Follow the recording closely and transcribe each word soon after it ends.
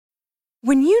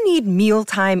When you need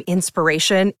mealtime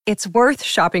inspiration, it's worth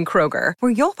shopping Kroger,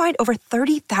 where you'll find over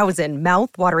 30,000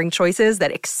 mouth-watering choices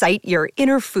that excite your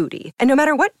inner foodie. And no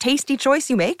matter what tasty choice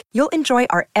you make, you'll enjoy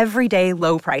our everyday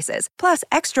low prices, plus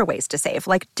extra ways to save,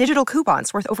 like digital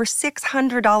coupons worth over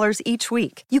 $600 each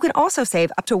week. You can also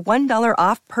save up to $1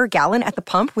 off per gallon at the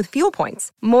pump with fuel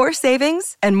points. More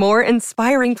savings and more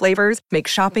inspiring flavors make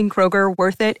shopping Kroger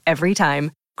worth it every time.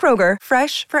 Kroger,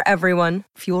 fresh for everyone.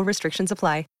 Fuel restrictions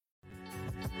apply.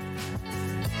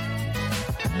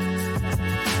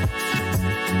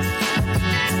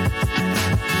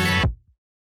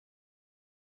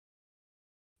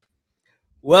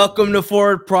 Welcome to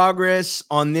Forward Progress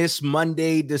on this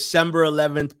Monday, December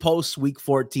 11th, post week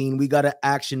 14. We got an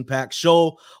action-packed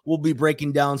show. We'll be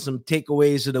breaking down some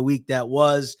takeaways of the week that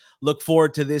was. Look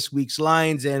forward to this week's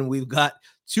lines, and we've got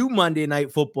 2 Monday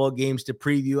night football games to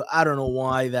preview. I don't know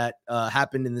why that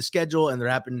happened in the schedule, and they're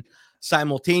happening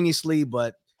simultaneously,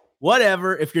 but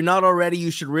whatever. If you're not already,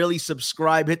 you should really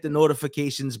subscribe, hit the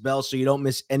notifications bell so you don't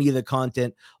miss any of the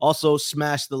content. Also,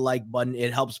 smash the like button.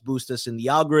 It helps boost us in the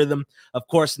algorithm. Of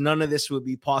course, none of this would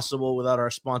be possible without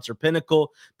our sponsor,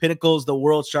 Pinnacle. Pinnacle is the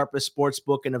world's sharpest sports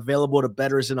book and available to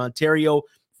bettors in Ontario.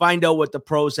 Find out what the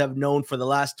pros have known for the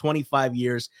last 25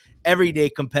 years. Everyday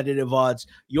competitive odds,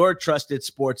 your trusted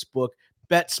sports book.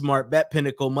 Bet smart, bet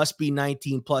Pinnacle, must be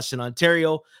 19 plus in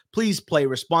Ontario. Please play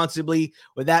responsibly.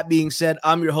 With that being said,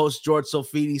 I'm your host, George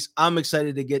Sofidis. I'm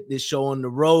excited to get this show on the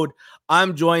road.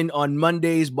 I'm joined on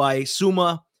Mondays by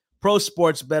Suma, pro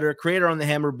sports bettor, creator on the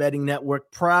Hammer Betting Network,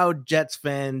 proud Jets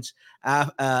fans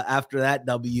after that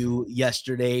W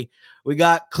yesterday. We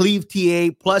got Cleve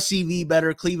TA, plus EV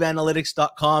bettor,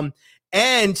 cleveanalytics.com.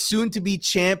 And soon-to-be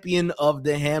champion of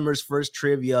the Hammer's first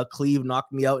trivia, Cleve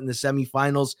knocked me out in the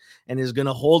semifinals and is going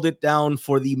to hold it down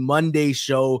for the Monday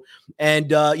show.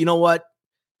 And you know what?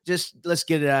 Just let's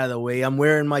get it out of the way. I'm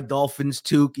wearing my Dolphins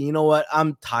toque. You know what?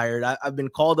 I'm tired. I've been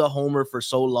called a homer for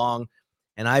so long,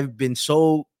 and I've been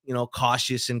so,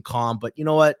 cautious and calm. But you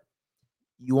know what?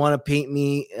 You want to paint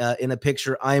me in a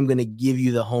picture, I am going to give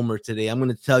you the homer today. I'm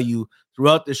going to tell you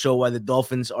throughout the show why the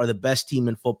Dolphins are the best team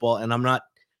in football, and I'm not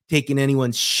taking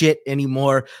anyone's shit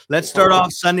anymore. Let's start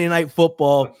off Sunday Night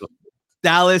Football.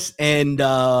 Dallas and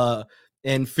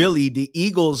Philly. The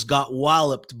Eagles got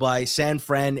walloped by San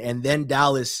Fran and then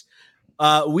Dallas.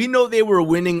 We know they were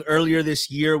winning earlier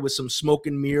this year with some smoke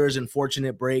and mirrors and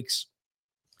fortunate breaks.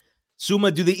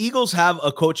 Suma, do the Eagles have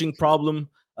a coaching problem,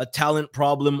 a talent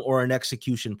problem, or an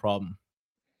execution problem?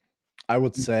 I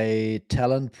would say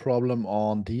talent problem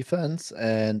on defense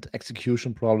and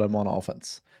execution problem on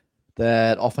offense.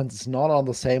 That offense is not on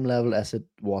the same level as it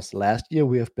was last year.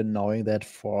 We have been knowing that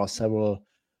for several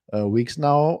weeks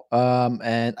now.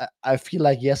 And I feel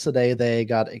like yesterday they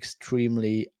got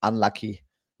extremely unlucky.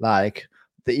 Like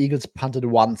the Eagles punted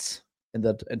once in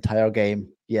that entire game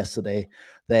yesterday.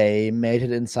 They made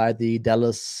it inside the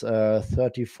Dallas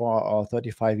 34 or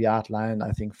 35-yard line,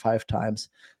 I think 5 times.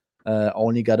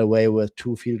 Only got away with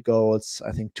 2 field goals,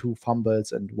 I think 2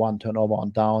 fumbles and 1 turnover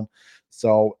on down.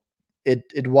 So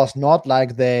it was not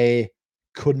like they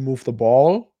couldn't move the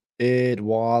ball. It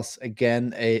was,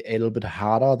 again, a little bit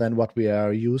harder than what we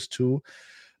are used to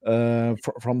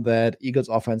from that Eagles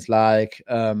offense. Like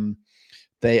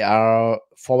they are,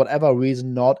 for whatever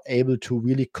reason, not able to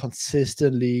really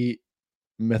consistently,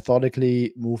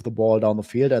 methodically move the ball down the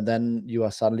field. And then you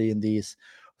are suddenly in these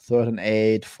 3rd and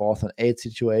 8, 4th and 8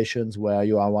 situations where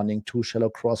you are running 2 shallow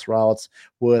cross routes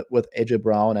with AJ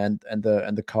Brown and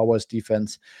the Cowboys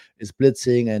defense is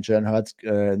blitzing, and Jalen Hurts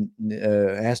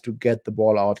has to get the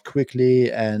ball out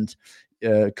quickly, and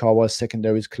Cowboys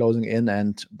secondary is closing in,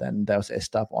 and then there's a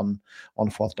stop on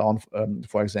 4th down,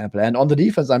 for example. And on the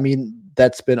defense, I mean,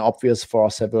 that's been obvious for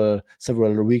several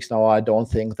weeks now. I don't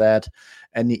think that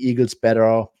any Eagles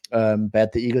better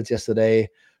bet the Eagles yesterday,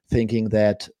 thinking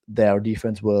that their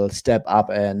defense will step up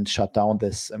and shut down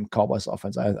this Cowboys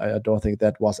offense. I don't think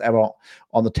that was ever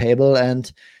on the table.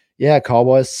 And yeah,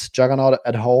 Cowboys juggernaut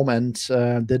at home and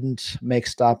didn't make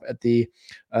stop at the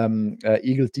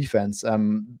Eagles defense.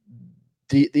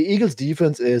 The Eagles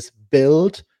defense is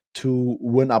built to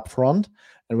win up front.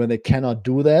 And when they cannot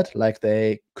do that, like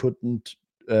they couldn't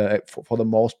for the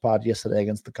most part yesterday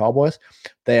against the Cowboys,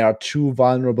 they are too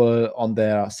vulnerable on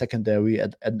their secondary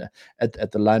at the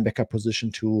linebacker position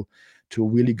to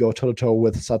really go toe-to-toe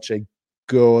with such a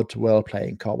good,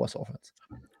 well-playing Cowboys offense.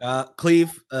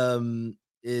 Cleve,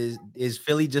 is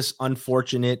Philly just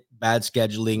unfortunate, bad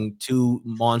scheduling, 2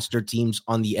 monster teams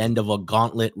on the end of a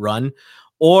gauntlet run,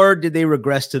 or did they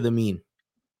regress to the mean?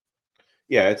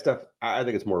 Yeah, I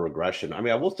think it's more regression. I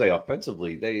mean, I will say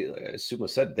offensively, they, as Suma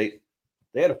said,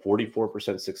 They had a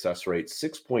 44% success rate,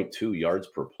 6.2 yards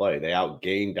per play. They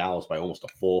outgained Dallas by almost a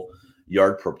full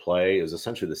yard per play. It was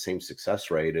essentially the same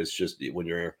success rate. It's just when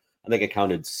you're, I think I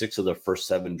counted 6 of the first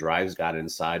 7 drives got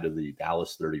inside of the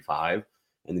Dallas 35.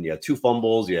 And then you had 2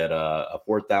 fumbles, you had a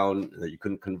 4th down that you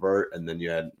couldn't convert, and then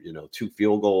you had 2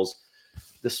 field goals.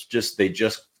 They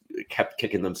just kept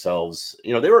kicking themselves.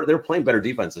 They were playing better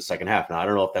defense the second half. Now I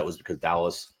don't know if that was because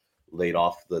Dallas laid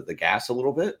off the gas a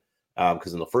little bit,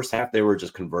 because in the first half they were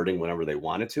just converting whenever they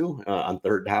wanted to on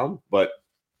 3rd down. But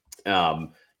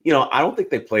I don't think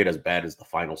they played as bad as the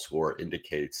final score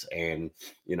indicates. And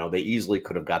they easily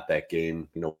could have got that game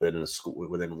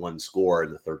within 1 score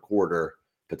in the 3rd quarter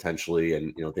potentially,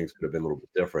 and things could have been a little bit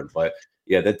different. But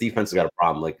yeah, that defense has got a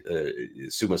problem. Like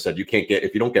Suma said,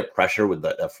 if you don't get pressure with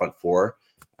that front 4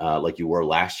 like you were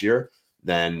last year,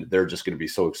 then they're just going to be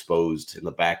so exposed in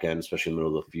the back end, especially in the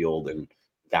middle of the field. And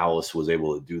Dallas was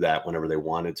able to do that whenever they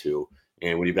wanted to.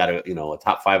 And when you've got a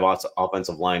top 5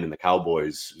 offensive line in the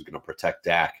Cowboys who's going to protect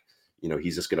Dak,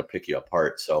 he's just going to pick you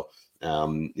apart. So, I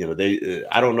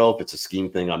don't know if it's a scheme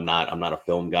thing. I'm not a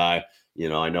film guy.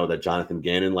 I know that Jonathan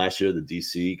Gannon last year, the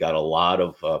DC, got a lot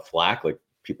of flack. Like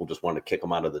people just wanted to kick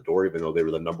them out of the door, even though they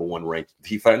were the number 1 ranked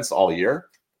defense all year.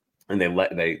 And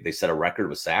they set a record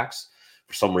with sacks.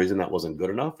 For some reason, that wasn't good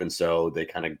enough. And so they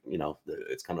kind of,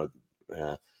 it's kind of,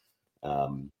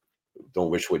 don't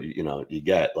wish what you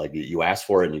get. Like you asked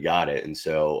for it and you got it. And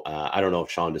so I don't know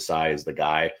if Sean Desai is the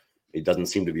guy. He doesn't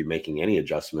seem to be making any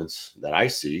adjustments that I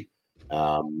see.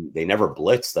 They never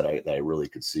blitzed that I really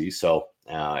could see. So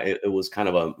it was kind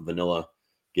of a vanilla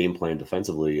game plan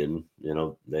defensively, and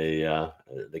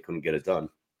they couldn't get it done.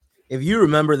 If you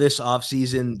remember this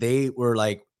offseason, they were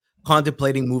like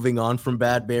contemplating moving on from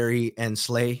Bradbury and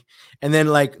Slay, and then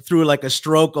like through like a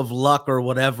stroke of luck or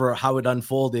whatever, how it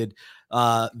unfolded,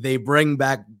 they bring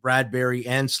back Bradbury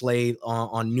and Slay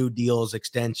on new deals,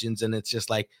 extensions, and it's just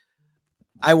like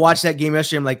I watched that game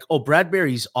yesterday. I'm like, oh,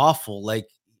 Bradbury's awful. Like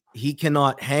he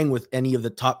cannot hang with any of the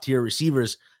top tier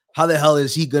receivers. How the hell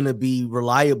is he going to be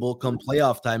reliable come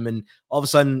playoff time? And all of a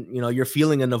sudden, you're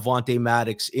feeling a Nevonte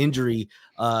Maddox injury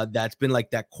that's been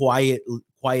like that quiet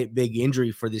big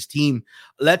injury for this team.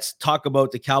 Let's talk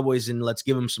about the Cowboys and let's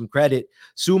give them some credit.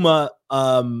 Suma,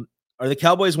 are the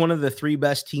Cowboys one of the 3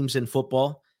 best teams in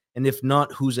football? And if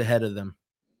not, who's ahead of them?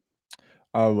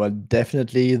 Well,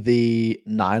 definitely the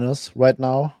Niners right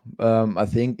now. I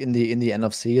think in the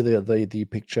NFC, the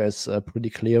picture is pretty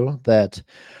clear that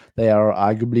they are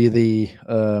arguably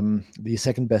the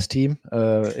second best team,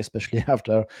 especially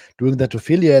after doing that to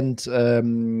Philly. And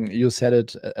you said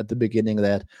it at the beginning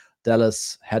that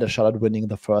Dallas had a shot at winning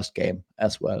the first game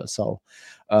as well. So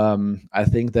I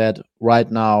think that right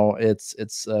now it's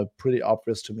pretty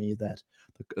obvious to me that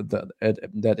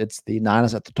that it's the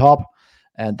Niners at the top,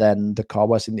 and then the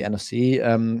Cowboys in the NFC.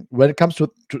 When it comes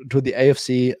to the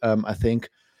AFC, I think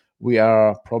we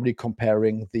are probably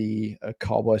comparing the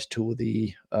Cowboys to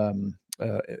the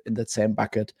in that same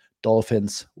bucket,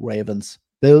 Dolphins, Ravens,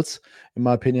 Bills. In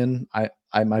my opinion,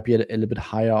 I might be a little bit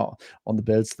higher on the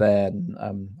Bills than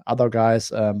other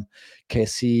guys.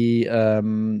 KC,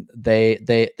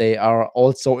 they are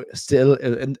also still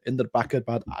in the bucket,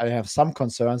 but I have some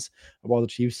concerns about the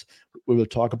Chiefs. We will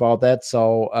talk about that.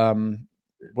 So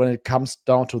when it comes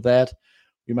down to that,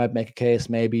 we might make a case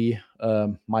maybe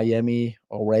Miami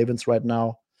or Ravens right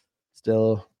now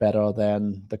still better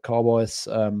than the Cowboys.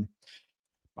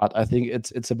 But I think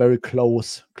it's a very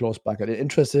close bucket.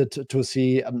 Interested to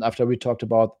see after we talked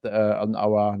about on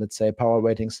our, let's say, power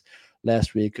ratings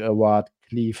last week, what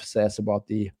Cleve says about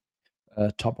the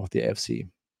top of the AFC.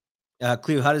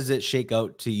 Cleve, how does it shake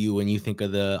out to you when you think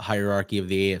of the hierarchy of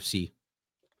the AFC?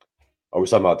 Are we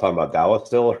talking about Dallas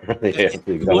still? Or the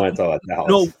AFC? I want to talk about Dallas.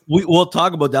 No, we'll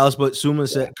talk about Dallas, but Suma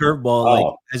said curveball.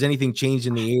 Like, has anything changed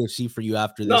in the AFC for you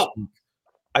after this week?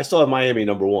 I still have Miami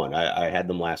number 1. I had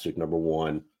them last week number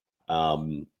 1.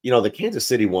 The Kansas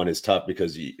City one is tough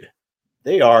because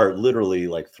they are literally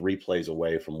like 3 plays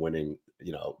away from winning,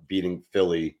 beating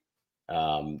Philly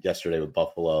yesterday with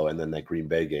Buffalo, and then that Green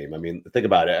Bay game. I mean, think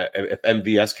about it. If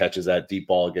MVS catches that deep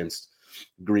ball against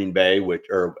Green Bay,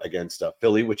 or against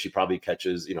Philly, which he probably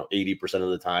catches, 80% of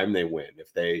the time, they win.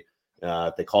 If they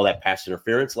call that pass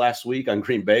interference last week on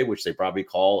Green Bay, which they probably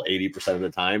call 80% of the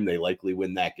time, they likely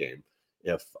win that game.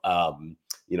 If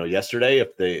yesterday,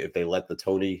 if they let the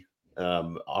Tony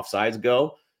offsides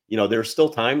go, there's still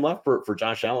time left for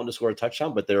Josh Allen to score a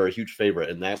touchdown, but they're a huge favorite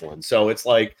in that one. So it's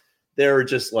like they're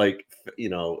just like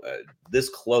this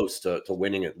close to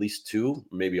winning at least 2,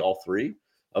 maybe all 3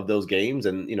 of those games.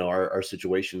 And our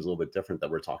situation is a little bit different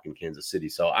that we're talking Kansas City.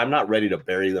 So I'm not ready to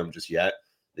bury them just yet.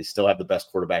 They still have the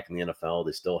best quarterback in the NFL.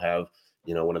 They still have,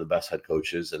 one of the best head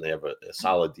coaches, and they have a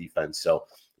solid defense. So,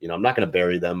 I'm not going to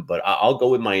bury them, but I'll go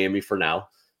with Miami for now.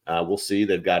 We'll see.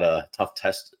 They've got a tough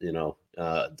test,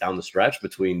 down the stretch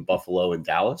between Buffalo and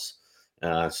Dallas.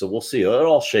 So we'll see. It'll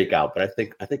all shake out, but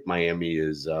I think Miami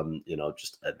is,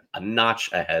 just a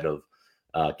notch ahead of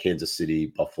Kansas City,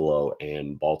 Buffalo,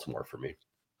 and Baltimore for me.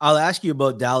 I'll ask you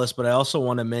about Dallas, but I also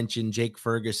want to mention Jake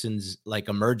Ferguson's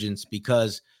emergence,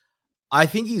 because I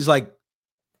think he's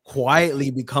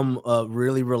quietly become a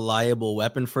really reliable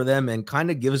weapon for them, and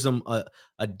kind of gives them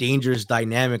a dangerous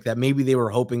dynamic that maybe they were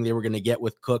hoping they were going to get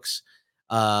with Cooks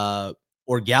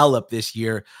or Gallup this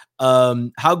year.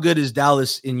 How good is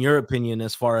Dallas, in your opinion,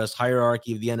 as far as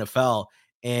hierarchy of the NFL?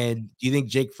 And do you think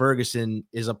Jake Ferguson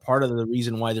is a part of the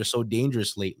reason why they're so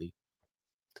dangerous lately?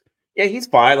 Yeah, he's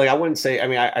fine. I wouldn't say,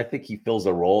 I think he fills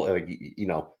a role.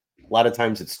 A lot of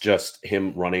times it's just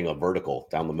him running a vertical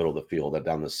down the middle of the field,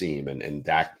 down the seam, and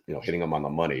Dak, hitting him on the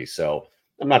money. So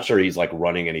I'm not sure he's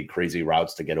running any crazy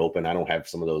routes to get open. I don't have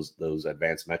some of those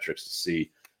advanced metrics to see.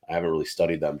 I haven't really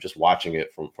studied them. Just watching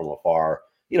it from afar,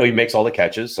 he makes all the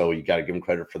catches, so you got to give him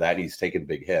credit for that. He's taking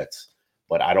big hits,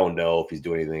 but I don't know if he's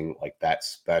doing anything that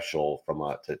special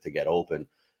to get open.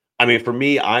 For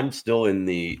me, I'm still in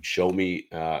the show me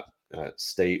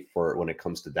state for when it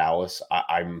comes to Dallas.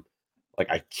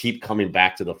 I keep coming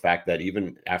back to the fact that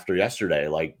even after yesterday,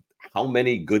 how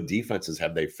many good defenses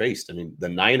have they faced? The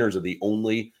Niners are the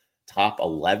only top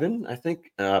 11, I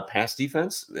think, pass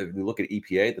defense, if you look at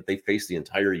EPA, that they faced the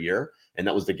entire year. And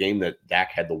that was the game that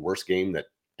Dak had the worst game that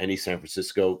any San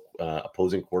Francisco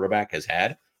opposing quarterback has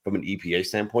had from an EPA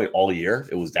standpoint all year.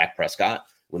 It was Dak Prescott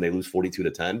when they lose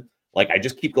 42-10. I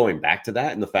just keep going back to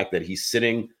that, and the fact that he's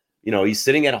sitting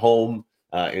at home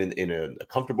in a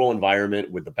comfortable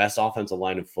environment with the best offensive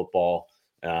line in football,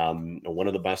 one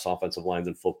of the best offensive lines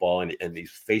in football, and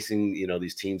he's facing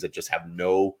these teams that just have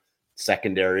no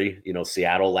secondary.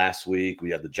 Seattle last week,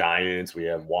 we have the Giants, we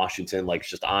have Washington,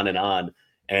 just on and on.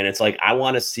 And it's I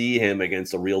want to see him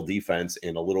against a real defense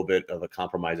in a little bit of a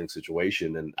compromising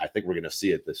situation, and I think we're going to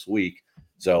see it this week.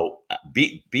 So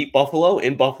beat Buffalo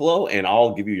in Buffalo, and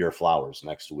I'll give you your flowers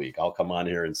next week. I'll come on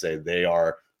here and say they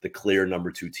are the clear number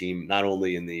 2 team, not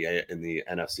only in the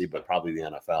NFC, but probably the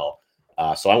NFL.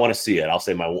 So I want to see it. I'll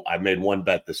say I made one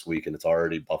bet this week, and it's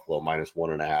already Buffalo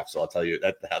 -1.5. So I'll tell you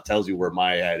that tells you where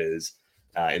my head is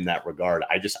in that regard.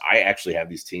 I actually have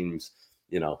these teams,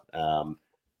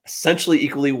 essentially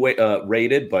equally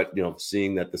rated, but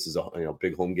seeing that this is a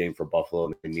big home game for Buffalo,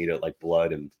 and they need it like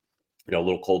blood, and a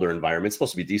little colder environment. It's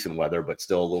supposed to be decent weather, but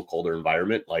still a little colder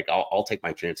environment. I'll take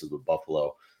my chances with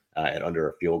Buffalo at under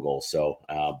a field goal. So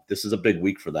this is a big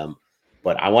week for them,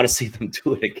 but I want to see them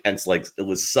do it against it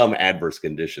was some adverse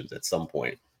conditions at some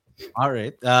point. All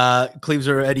right. Cleve's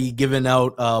already given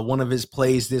out one of his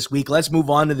plays this week. Let's move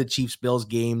on to the Chiefs-Bills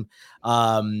game.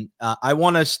 I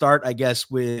want to start, I guess,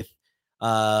 with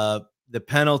the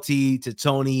penalty to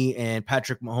Tony and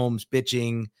Patrick Mahomes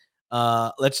bitching.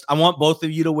 I want both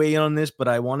of you to weigh in on this, but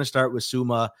I want to start with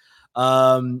Suma.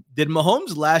 Did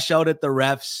Mahomes lash out at the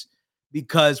refs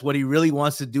because what he really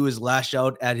wants to do is lash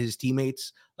out at his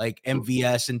teammates like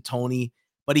MVS and Tony,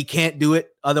 but he can't do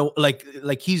it?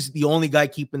 He's the only guy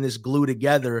keeping this glue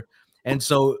together, and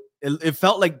so it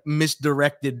felt like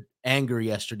misdirected anger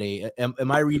yesterday.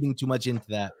 Am I reading too much into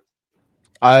that?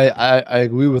 I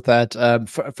agree with that.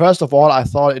 First of all, I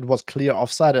thought it was clear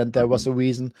offside, and there was a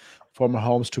reason for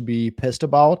Mahomes to be pissed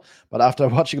about. But after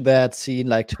watching that scene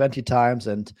 20 times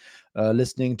and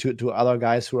listening to other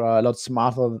guys who are a lot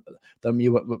smarter than me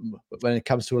when it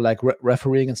comes to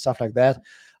refereeing and stuff like that,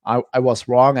 I was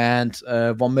wrong. And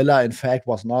Von Miller, in fact,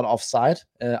 was not offside.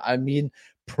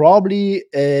 Probably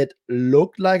it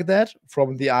looked like that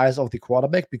from the eyes of the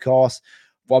quarterback, because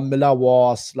Von Miller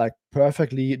was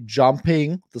perfectly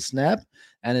jumping the snap,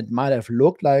 and it might have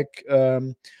looked like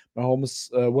Mahomes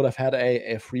would have had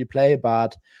a free play,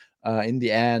 but in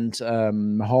the end,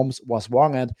 Mahomes was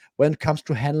wrong. And when it comes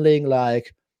to handling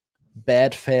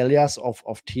bad failures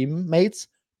of teammates,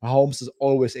 Mahomes is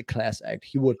always a class act.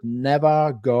 He would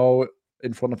never go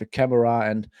in front of a camera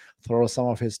and throw some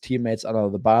of his teammates under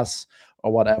the bus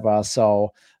or whatever.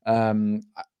 So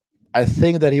I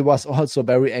think that he was also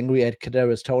very angry at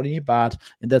Kadarius Toney, but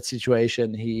in that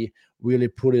situation, he really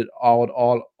put it out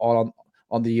all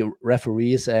on the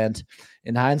referees. And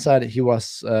in hindsight, he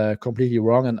was completely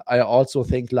wrong. And I also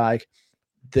think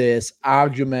this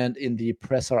argument in the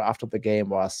presser after the game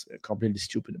was completely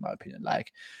stupid, in my opinion.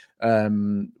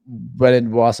 When it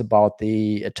was about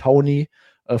the Toney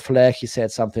a flag, he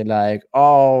said something like,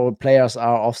 "Oh, players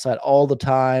are offside all the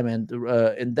time, and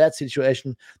in that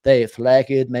situation they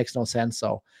flag it. Makes no sense."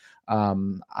 So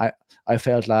I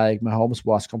felt like Mahomes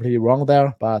was completely wrong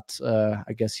there, but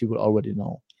I guess you will already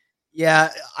know. Yeah,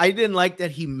 I didn't like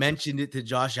that he mentioned it to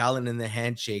Josh Allen in the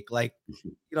handshake. Like,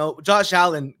 Josh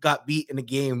Allen got beat in a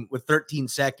game with 13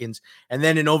 seconds and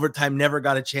then in overtime never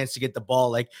got a chance to get the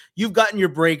ball. Like, you've gotten your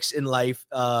breaks in life.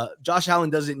 Josh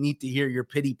Allen doesn't need to hear your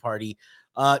pity party.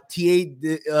 What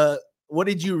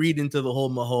did you read into the whole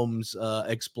Mahomes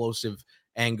explosive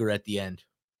anger at the end?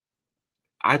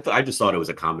 I just thought it was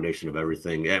a combination of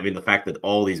everything. I mean, the fact that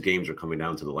all these games are coming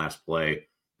down to the last play,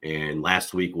 and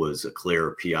last week was a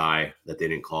clear PI that they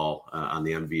didn't call on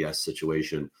the MVS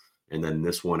situation, and then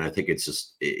this one, I think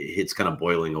it's kind of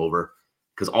boiling over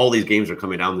because all these games are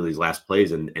coming down to these last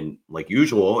plays, and like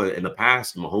usual in the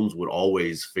past, Mahomes would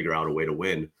always figure out a way to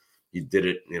win. He did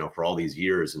it, for all these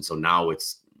years, and so now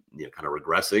it's kind of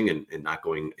regressing and not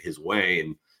going his way,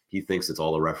 and he thinks it's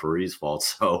all the referee's fault.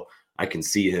 So I can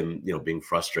see him, being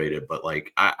frustrated, but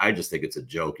like, I just think it's a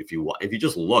joke. If you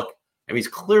just look, I mean, he's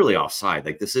clearly offside.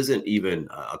 Like, this isn't even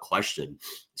a question.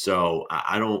 So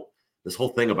I don't, this whole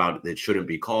thing about it shouldn't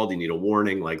be called. You need a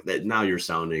warning like that. Now you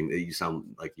sound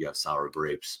like you have sour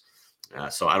grapes.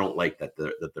 So I don't like that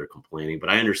they're complaining, but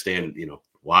I understand,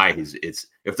 why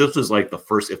if this was like the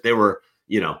first, if they were,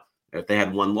 if they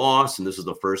had one loss and this is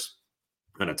the first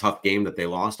kind of tough game that they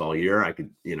lost all year, I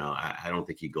could, I don't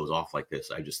think he goes off like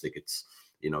this. I just think it's,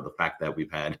 the fact that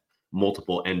we've had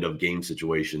multiple end of game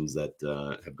situations that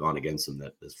have gone against him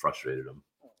that has frustrated him.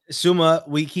 Suma,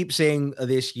 we keep saying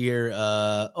this year,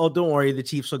 oh, don't worry, the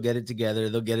Chiefs will get it together.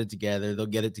 They'll get it together. They'll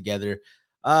get it together.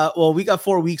 Well, we got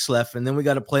 4 weeks left, and then we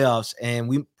got a playoffs, and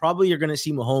we probably are going to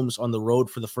see Mahomes on the road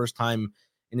for the first time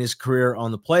in his career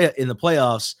in the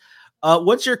playoffs.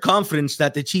 What's your confidence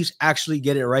that the Chiefs actually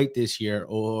get it right this year,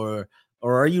 or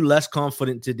are you less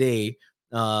confident today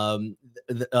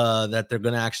that they're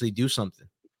going to actually do something?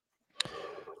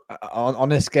 On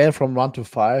a scale from 1 to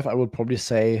 5, I would probably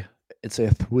say it's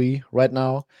a 3 right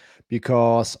now,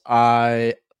 because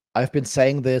I've been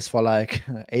saying this for like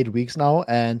 8 weeks now,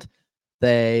 and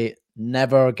they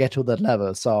never get to that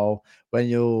level. So when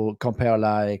you compare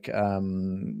like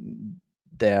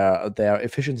their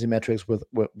efficiency metrics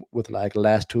with like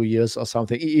last 2 years or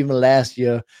something, even last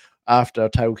year after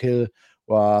Tyreek Hill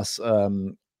was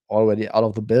already out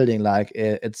of the building, like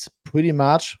it's pretty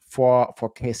much for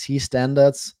KC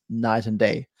standards night and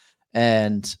day.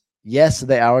 And yes,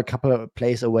 they are a couple of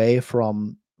plays away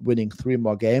from winning 3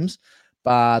 more games,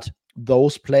 but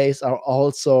those plays are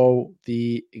also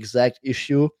the exact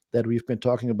issue that we've been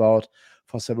talking about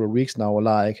for several weeks now.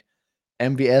 Like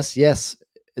MVS, yes,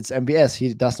 it's MVS.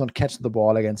 He does not catch the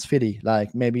ball against Philly.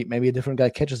 Like maybe a different guy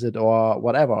catches it or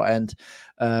whatever. And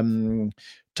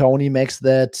Tony makes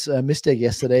that mistake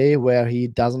yesterday where he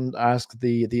doesn't ask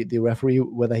the referee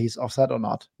whether he's offside or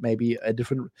not. Maybe a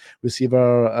different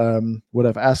receiver would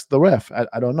have asked the ref.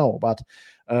 I don't know, but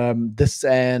this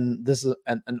is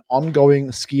an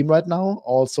ongoing scheme right now.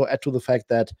 Also, add to the fact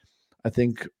that I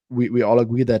think we all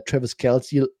agree that Travis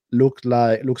Kelce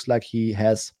looks like he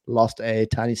has lost a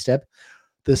tiny step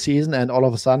this season, and all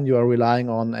of a sudden you are relying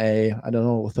on a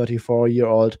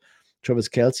 34-year-old Travis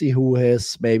Kelce who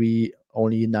has maybe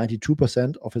only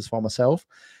 92% of his former self,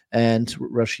 and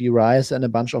Rashee Rice and a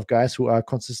bunch of guys who are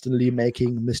consistently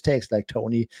making mistakes like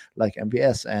Tony, like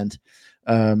MVS, and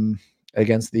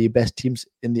against the best teams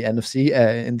in the NFC,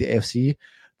 in the AFC,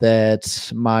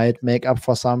 that might make up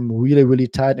for some really, really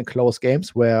tight and close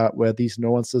games where these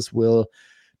nuances will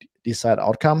decide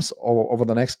outcomes. Over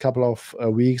the next couple of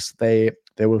weeks, they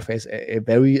will face a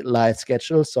very light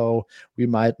schedule, so we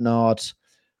might not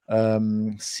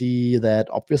see that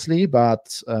obviously, but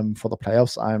for the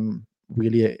playoffs, I'm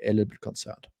really a little bit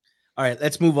concerned. All right,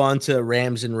 let's move on to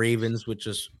Rams and Ravens, which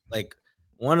is like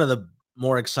one of the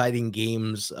more exciting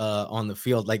games on the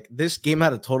field. Like, this game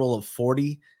had a total of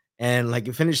 40, and like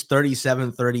it finished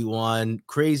 37-31,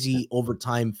 crazy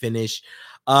overtime finish.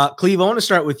 Cleve, I want to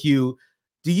start with you.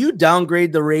 Do you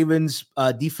downgrade the Ravens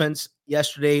defense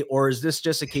yesterday, or is this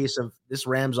just a case of this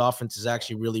Rams offense is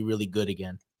actually really, really good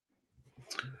again?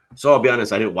 So I'll be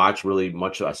honest, I didn't watch really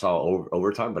much. I saw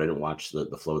overtime, but I didn't watch the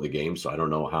flow of the game. So I don't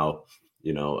know how,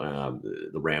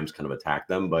 the Rams kind of attacked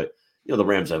them. But, the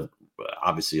Rams have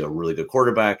obviously a really good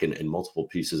quarterback and multiple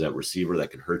pieces at receiver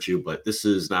that can hurt you. But this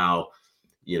is now,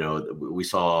 we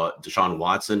saw Deshaun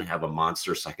Watson have a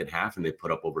monster second half, and they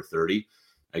put up over 30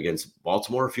 against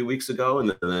Baltimore a few weeks ago.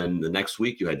 And then the next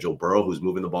week you had Joe Burrow, who's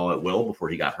moving the ball at will before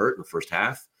he got hurt in the first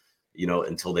half,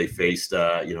 until they faced,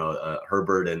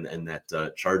 Herbert and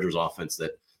that Chargers offense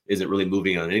that isn't really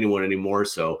moving on anyone anymore.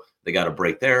 So they got a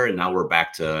break there, and now we're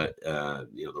back to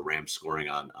the Rams scoring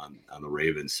on the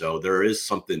Ravens. So there is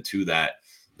something to that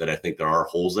I think there are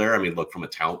holes there. I mean, look, from a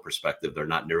talent perspective, they're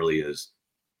not nearly as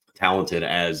talented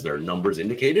as their numbers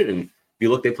indicated. And if you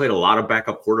look, they played a lot of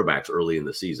backup quarterbacks early in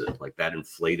the season. Like that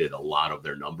inflated a lot of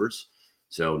their numbers.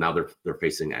 So now they're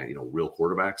facing real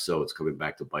quarterbacks. So it's coming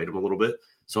back to bite them a little bit.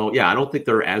 So yeah, I don't think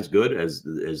they're as good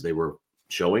as they were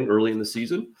showing early in the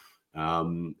season.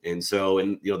 And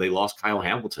they lost Kyle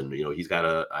Hamilton. He's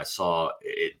got I saw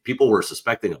it, people were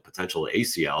suspecting a potential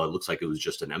ACL. It looks like it was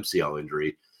just an MCL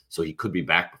injury. So he could be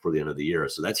back before the end of the year.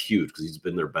 So that's huge because he's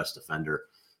been their best defender,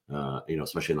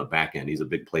 especially in the back end. He's a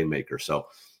big playmaker. So,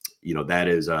 that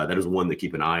is one to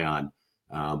keep an eye on.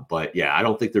 But yeah, I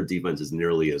don't think their defense is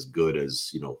nearly as good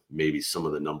as, maybe some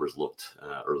of the numbers looked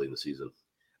early in the season.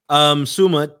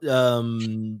 Suma,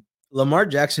 Lamar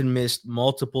Jackson missed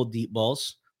multiple deep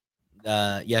balls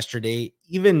yesterday.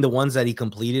 Even the ones that he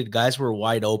completed, guys were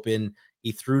wide open.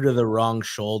 He threw to the wrong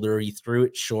shoulder. He threw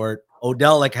it short.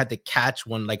 Odell had to catch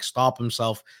one, stop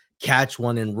himself, catch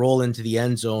one, and roll into the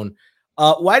end zone.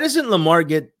 Why doesn't Lamar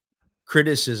get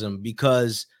criticism?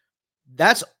 Because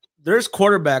there's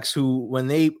quarterbacks who, when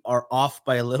they are off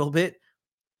by a little bit,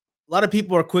 a lot of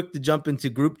people are quick to jump into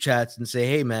group chats and say,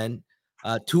 "Hey, man,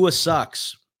 Tua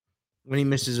sucks," when he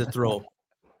misses a throw.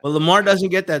 But Lamar doesn't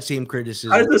get that same criticism.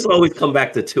 How does this always come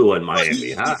back to Tua in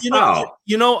Miami? How?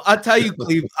 I'll tell you,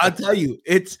 Cleve. I'll tell you.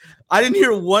 I didn't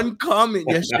hear one comment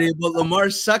yesterday about Lamar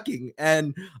sucking,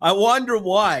 and I wonder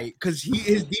why. Because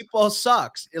his deep ball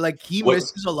sucks. He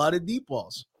misses a lot of deep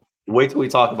balls. Wait till we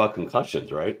talk about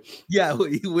concussions, right? Yeah,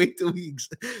 wait till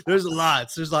there's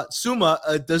lots. There's lots. Suma,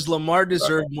 does Lamar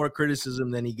deserve more criticism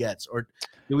than he gets, or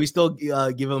do we still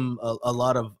give him a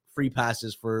lot of free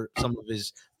passes for some of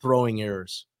his throwing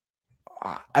errors?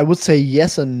 I would say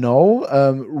yes and no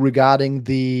regarding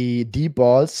the deep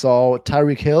balls. So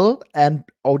Tyreek Hill and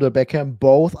Odell Beckham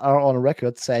both are on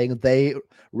record saying they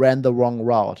ran the wrong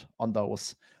route on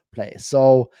those plays.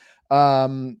 So,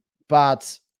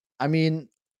 but I mean,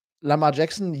 Lamar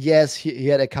Jackson, yes, he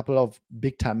had a couple of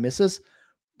big time misses,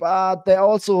 but they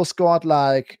also scored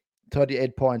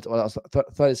 38 points or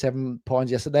 37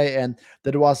 points yesterday, and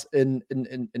that was in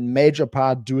major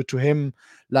part due to him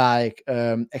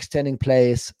extending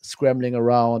plays, scrambling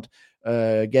around,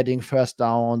 getting first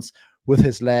downs with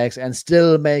his legs, and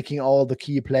still making all the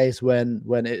key plays when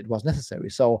it was necessary.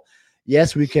 So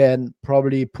yes, we can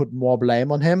probably put more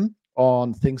blame on him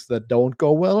on things that don't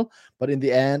go well, but in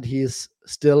the end, he's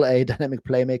still a dynamic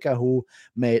playmaker who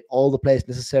made all the plays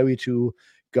necessary to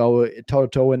go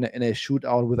toe-to-toe in a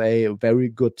shootout with a very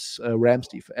good Rams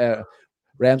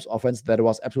offense that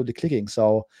was absolutely clicking.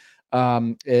 So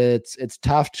it's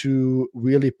tough to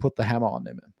really put the hammer on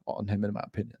him, in my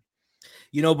opinion.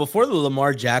 Before the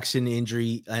Lamar Jackson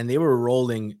injury and they were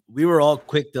rolling, we were all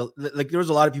quick to there was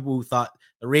a lot of people who thought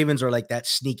the Ravens are that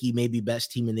sneaky, maybe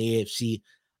best team in the AFC.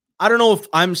 I don't know if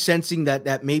I'm sensing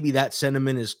that maybe that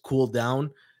sentiment is cooled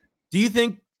down. Do you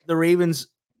think the Ravens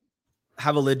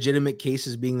have a legitimate case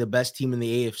as being the best team in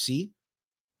the AFC?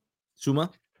 Suma?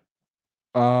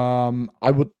 I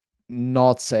would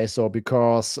not say so,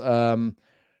 because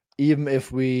even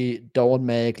if we don't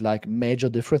make major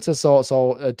differences, so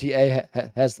TA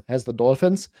has the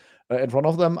Dolphins in front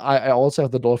of them. I also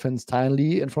have the Dolphins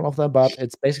tiny in front of them, but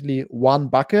it's basically one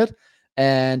bucket,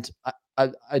 and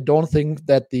I don't think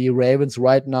that the Ravens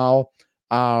right now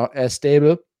are as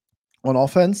stable on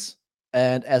offense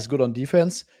and as good on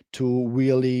defense to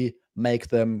really make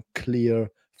them clear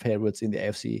favorites in the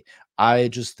AFC. I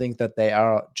just think that they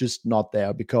are just not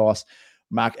there, because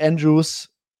Mark Andrews,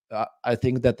 I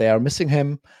think that they are missing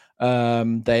him.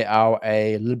 They are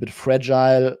a little bit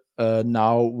fragile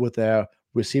now with their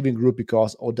receiving group,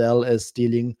 because Odell is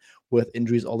dealing with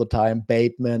injuries all the time.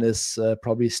 Bateman is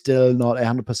probably still not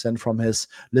 100% from his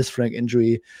Lisfranc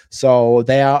injury. So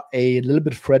they are a little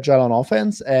bit fragile on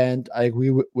offense, and I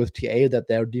agree with TA that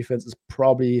their defense is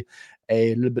probably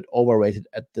a little bit overrated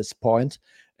at this point,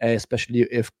 especially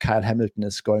if Kyle Hamilton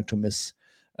is going to miss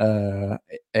a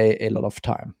lot of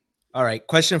time. All right.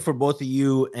 Question for both of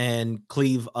you, and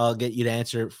Cleve, I'll get you to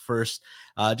answer first.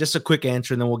 Just a quick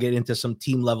answer, and then we'll get into some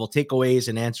team level takeaways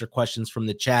and answer questions from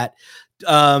the chat.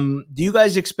 Do you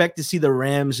guys expect to see the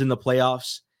Rams in the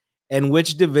playoffs? And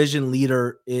which division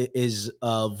leader is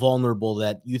vulnerable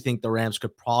that you think the Rams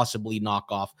could possibly knock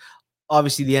off?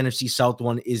 Obviously, the NFC South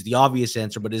one is the obvious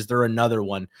answer, but is there another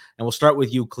one? And we'll start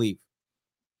with you, Cleve.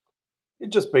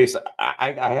 It just based.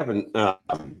 I haven't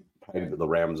played the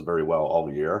Rams very well all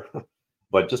year,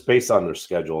 but just based on their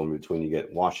schedule, in between you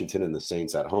get Washington and the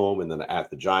Saints at home, and then at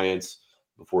the Giants,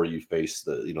 before you face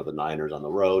the the Niners on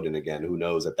the road. And again, who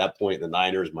knows, at that point the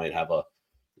Niners might have a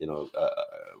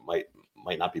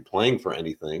might not be playing for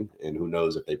anything, and who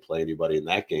knows if they play anybody in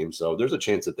that game. So there's a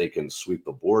chance that they can sweep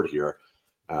the board here.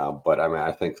 But I mean,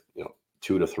 I think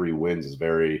 2 to 3 wins is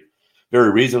very,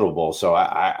 very reasonable. So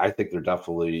I think they're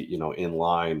definitely in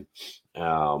line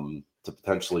to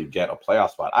potentially get a playoff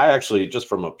spot. I actually, just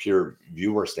from a pure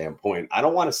viewer standpoint, I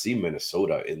don't want to see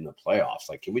Minnesota in the playoffs.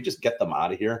 Like, can we just get them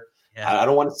out of here? Yeah. I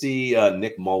don't want to see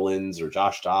Nick Mullins or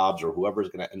Josh Dobbs or whoever's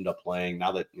going to end up playing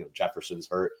now that Jefferson's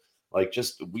hurt. Like,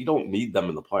 just, we don't need them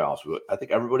in the playoffs. I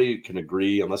think everybody can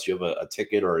agree, unless you have a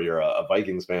ticket or you're a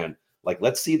Vikings fan, like,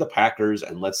 let's see the Packers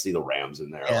and let's see the Rams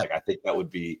in there. Yeah. Like, I think that would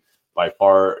be by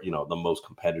far, the most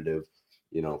competitive,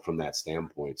 from that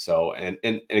standpoint. So, and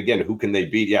again, who can they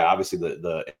beat? Yeah, obviously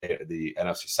the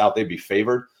NFC South, they'd be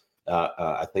favored,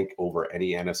 I think, over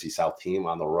any NFC South team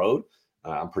on the road.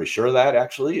 I'm pretty sure of that,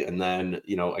 actually. And then,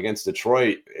 against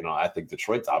Detroit, I think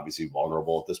Detroit's obviously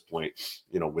vulnerable at this point,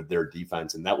 with their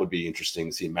defense. And that would be interesting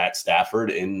to see Matt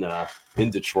Stafford in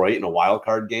Detroit in a wild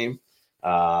card game.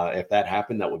 If that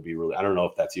happened, that would be really, I don't know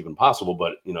if that's even possible,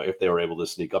 but, if they were able to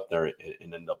sneak up there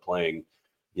and end up playing,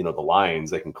 the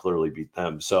Lions, they can clearly beat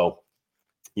them. So,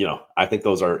 I think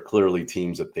those are clearly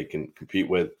teams that they can compete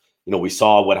with. We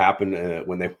saw what happened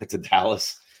when they went to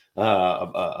Dallas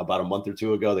about a month or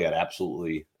two ago. They got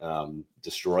absolutely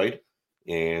destroyed.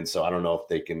 And so I don't know if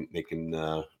they can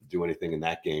do anything in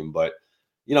that game, but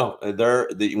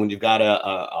when you've got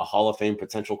a Hall of Fame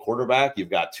potential quarterback, you've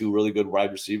got 2 really good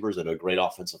wide receivers and a great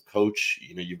offensive coach,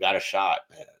 you've got a shot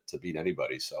to beat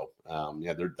anybody. So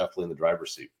they're definitely in the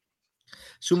driver's seat.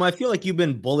 Suma, I feel like you've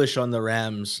been bullish on the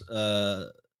Rams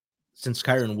since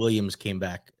Kyren Williams came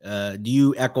back. Do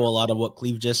you echo a lot of what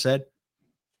Cleve just said?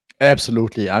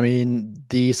 Absolutely. I mean,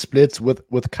 the splits with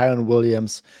Kyren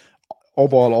Williams,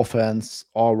 overall offense,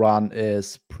 all run,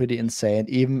 is pretty insane.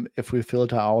 Even if we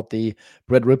filter out the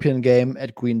Brett Ripien game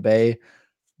at Green Bay,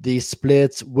 the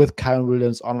splits with Kyren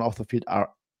Williams on and off the field are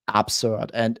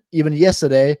absurd. And even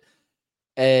yesterday,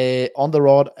 on the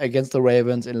road against the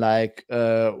Ravens in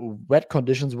wet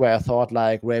conditions, where I thought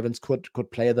Ravens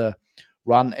could play the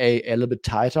run a little bit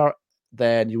tighter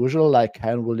than usual, like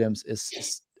Kyren Williams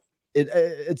is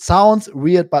it sounds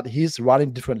weird, but he's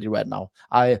running differently right now.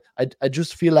 I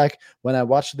just feel like when I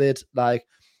watched it, when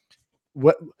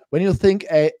you think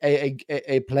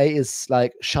a play is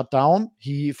shut down,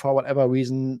 he, for whatever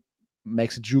reason,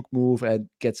 makes a juke move and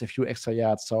gets a few extra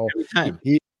yards. So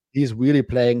he's really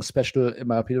playing special, in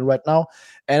my opinion, right now.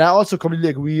 And I also completely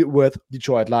agree with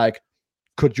Detroit.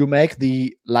 Could you make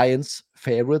the Lions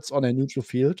favorites on a neutral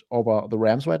field over the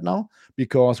Rams right now?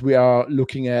 Because we are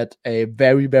looking at a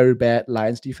very, very bad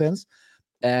Lions defense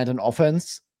and an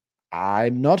offense.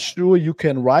 I'm not sure you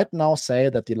can right now say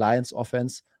that the Lions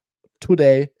offense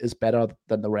today is better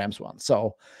than the Rams one.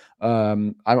 So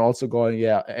I'm also going,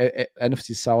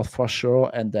 NFC South for sure.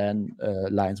 And then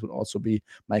Lions would also be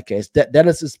my case.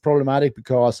 Dallas is problematic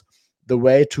because the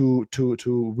way to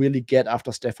really get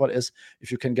after Stafford is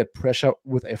if you can get pressure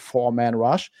with a 4-man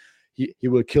rush. He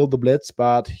will kill the blitz,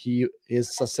 but he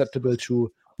is susceptible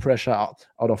to pressure out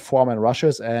of 4-man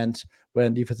rushes, and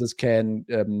when defenses can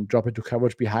drop into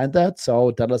coverage behind that.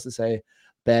 So Dallas is a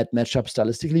bad matchup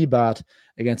stylistically, but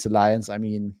against the Lions, I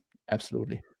mean,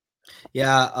 absolutely.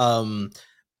 Yeah.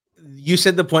 You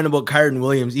said the point about Kyren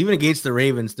Williams. Even against the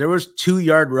Ravens, there was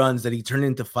 2-yard runs that he turned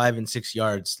into 5 and 6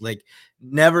 yards.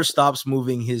 Never stops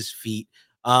moving his feet.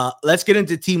 Let's get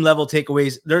into team level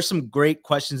takeaways. There's some great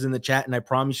questions in the chat, and I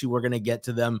promise you we're going to get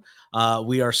to them.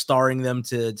 We are starring them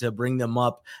to bring them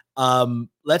up.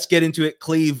 Let's get into it.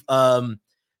 Cleve,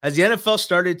 has the NFL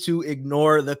started to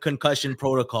ignore the concussion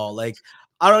protocol? I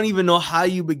don't even know how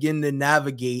you begin to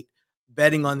navigate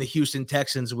betting on the Houston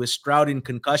Texans with Stroud in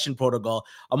concussion protocol.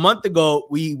 A month ago,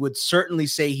 we would certainly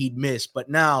say he'd miss, but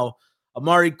now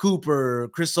Amari Cooper,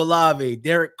 Chris Olave,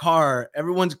 Derek Carr,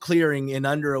 everyone's clearing in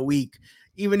under a week.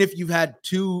 Even if you've had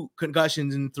 2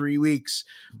 concussions in 3 weeks,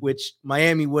 which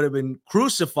Miami would have been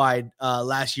crucified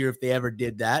last year if they ever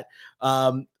did that.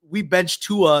 We benched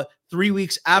Tua 3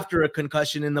 weeks after a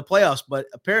concussion in the playoffs, but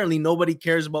apparently nobody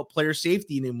cares about player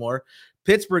safety anymore.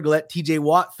 Pittsburgh let TJ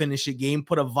Watt finish a game,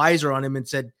 put a visor on him and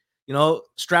said,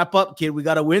 strap up, kid. We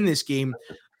got to win this game.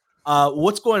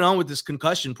 What's going on with this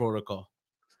concussion protocol?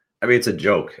 I mean, it's a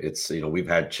joke. It's, we've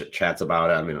had chats about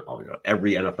it. I mean,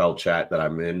 every NFL chat that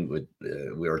I'm in,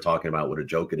 we were talking about what a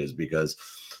joke it is, because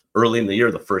early in the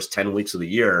year, the first 10 weeks of the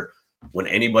year, when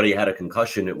anybody had a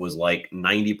concussion, it was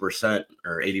 90%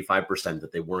 or 85%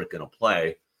 that they weren't going to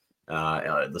play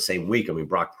the same week. I mean,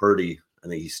 Brock Purdy I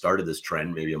think he started this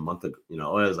trend maybe a month ago, it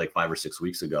was like 5 or 6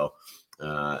 weeks ago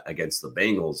against the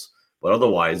Bengals. But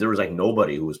otherwise, there was like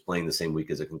nobody who was playing the same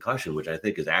week as a concussion, which I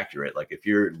think is accurate. Like if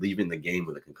you're leaving the game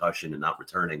with a concussion and not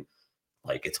returning,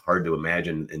 like it's hard to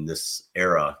imagine in this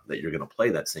era that you're going to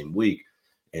play that same week.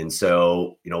 And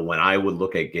so, when I would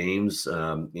look at games,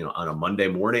 on a Monday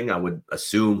morning, I would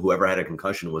assume whoever had a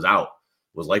concussion was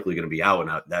likely going to be out.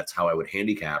 And that's how I would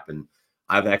handicap. And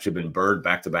I've actually been burned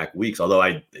back-to-back weeks, although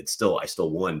I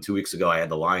still won. 2 weeks ago, I had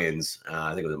the Lions.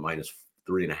 I think it was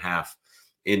 -3.5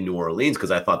 in New Orleans because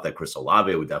I thought that Chris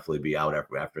Olave would definitely be out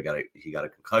after he got a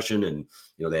concussion, and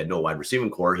they had no wide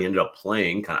receiving core. He ended up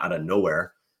playing kind of out of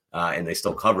nowhere, and they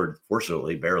still covered,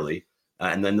 fortunately, barely.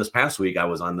 And then this past week, I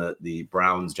was on the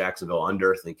Browns Jacksonville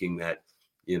under, thinking that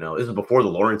this is before the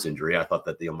Lawrence injury. I thought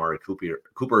that the Amari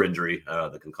Cooper injury,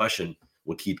 the concussion,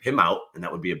 would keep him out, and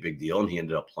that would be a big deal. And he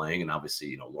ended up playing, and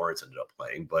obviously, Lawrence ended up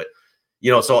playing. But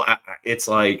so it's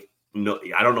like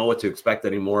I don't know what to expect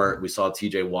anymore. We saw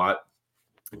T.J. Watt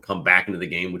come back into the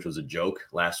game, which was a joke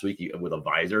last week with a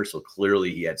visor. So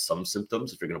clearly he had some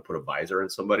symptoms if you're going to put a visor in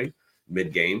somebody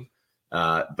mid-game.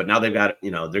 But now they've got,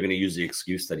 they're going to use the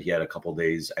excuse that he had a couple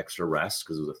days extra rest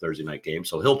because it was a Thursday night game.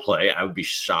 So he'll play. I would be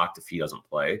shocked if he doesn't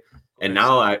play. And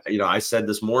now I said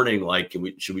this morning, like,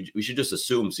 we should just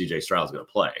assume CJ Stroud's going to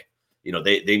play.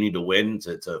 They need to win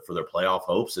for their playoff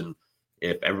hopes. And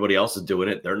if everybody else is doing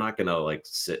it, they're not going to like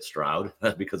sit Stroud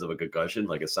because of a concussion.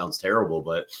 Like, it sounds terrible,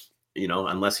 but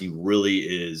unless he really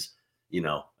is,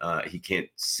 he can't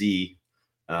see,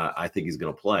 I think he's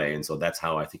going to play. And so that's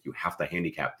how I think you have to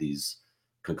handicap these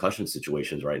concussion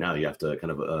situations right now. You have to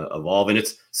kind of evolve. And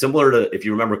it's similar to, if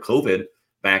you remember COVID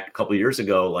back a couple of years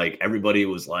ago, like everybody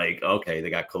was like, okay, they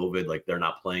got COVID, like they're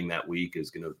not playing that week, is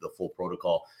going to the full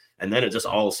protocol. And then it just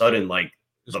all of a sudden, like,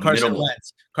 Carson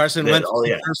Wentz was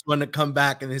the first one to come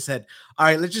back, and they said, all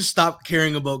right, let's just stop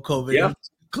caring about COVID and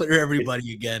clear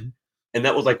everybody again. And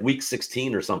that was like week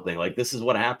 16 or something. Like, this is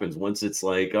what happens once it's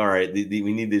like, all right,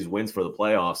 we need these wins for the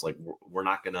playoffs. Like, we're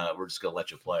just going to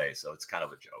let you play. So it's kind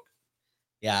of a joke.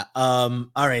 Yeah. All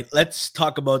right. Let's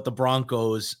talk about the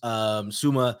Broncos.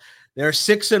 Suma, they're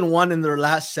 6-1 in their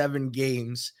last 7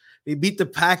 games. They beat the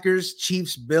Packers,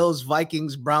 Chiefs, Bills,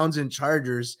 Vikings, Browns, and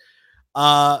Chargers.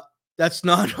 That's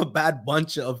not a bad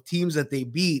bunch of teams that they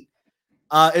beat.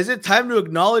 Is it time to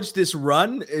acknowledge this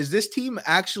run? Is this team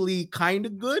actually kind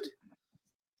of good?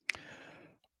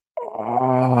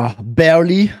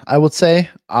 Barely, I would say.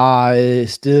 I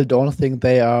still don't think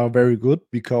they are very good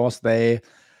because I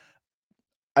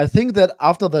think that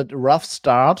after that rough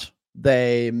start,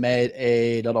 they made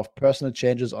a lot of personal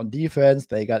changes on defense.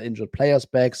 They got injured players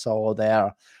back, so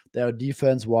their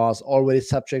defense was already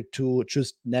subject to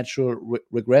just natural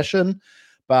regression.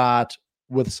 But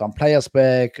with some players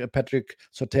back, Patrick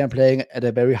Surtain playing at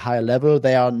a very high level,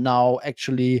 they are now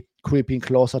actually creeping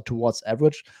closer towards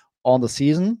average on the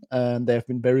season, and they've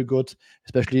been very good,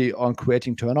 especially on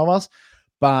creating turnovers.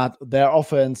 But their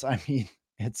offense, I mean,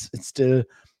 it's still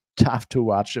tough to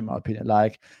watch, in my opinion.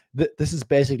 Like, this is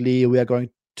basically, we are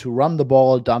going to run the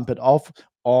ball, dump it off,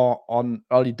 or on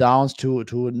early downs to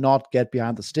not get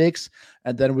behind the sticks,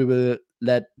 and then we will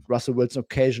let Russell Wilson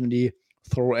occasionally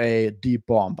throw a deep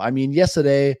bomb. I mean,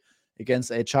 yesterday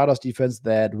against a Chargers defense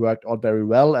that worked out very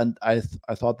well, and I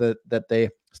thought that they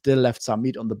still left some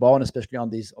meat on the bone, especially on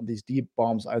these deep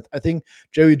bombs. I think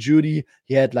Jerry Jeudy,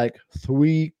 he had like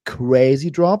 3 crazy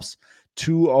drops,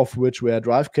 2 of which were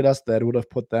drive killers that would have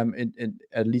put them in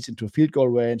at least into field goal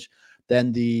range.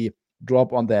 Then the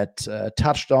drop on that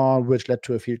touchdown, which led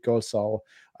to a field goal. So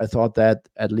I thought that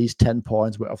at least 10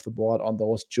 points were off the board on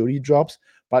those Jeudy drops,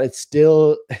 but it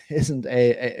still isn't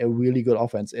a really good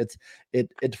offense. It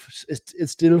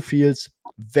still feels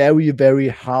very, very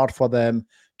hard for them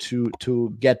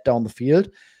to get down the field,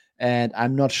 and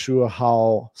I'm not sure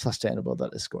how sustainable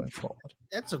that is going forward.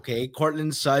 That's okay.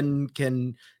 Cortland Sutton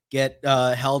can get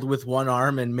held with one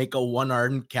arm and make a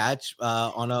one-arm catch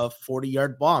on a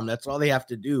 40-yard bomb. That's all they have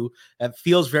to do. That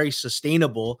feels very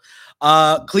sustainable.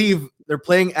 Cleve, they're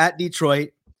playing at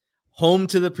Detroit, home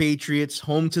to the Patriots,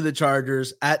 home to the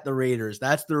Chargers, at the Raiders.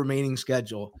 That's the remaining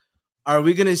schedule. Are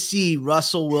we going to see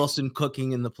Russell Wilson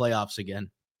cooking in the playoffs again?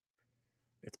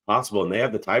 It's possible, and they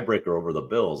have the tiebreaker over the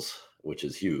Bills, which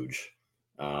is huge.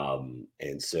 And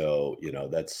so,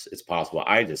 it's possible.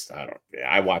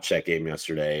 I watched that game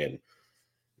yesterday, and,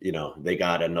 they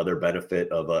got another benefit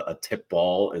of a tip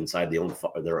ball inside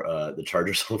the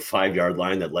Chargers' own 5-yard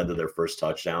line that led to their first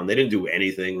touchdown. They didn't do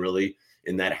anything really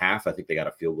in that half. I think they got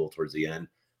a field goal towards the end.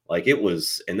 Like, it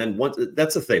was, and then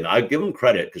that's the thing. I give them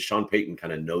credit because Sean Payton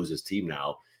kind of knows his team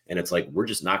now. And it's like, we're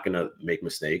just not going to make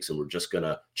mistakes, and we're just going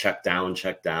to check down,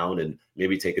 and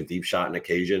maybe take a deep shot on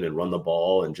occasion and run the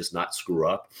ball and just not screw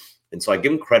up. And so I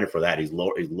give him credit for that. He's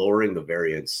lowering the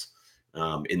variance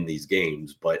in these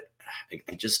games, but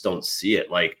I just don't see it.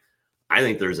 Like, I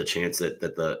think there's a chance that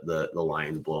the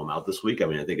Lions blow them out this week. I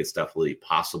mean, I think it's definitely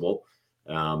possible.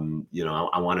 You know,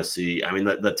 I want to see. I mean,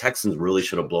 the Texans really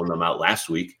should have blown them out last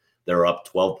week. They're up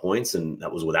 12 points, and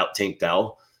that was without Tank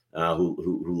Dell,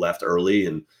 who left early,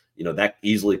 and you know that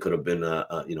easily could have been a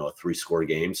 3-score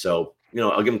game. So you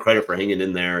know, I'll give them credit for hanging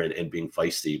in there and being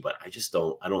feisty, but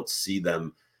I don't see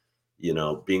them, you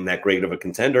know, being that great of a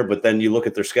contender. But then you look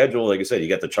at their schedule, like I said, you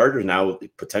got the Chargers now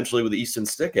potentially with the Easton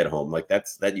Stick at home. Like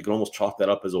that you can almost chalk that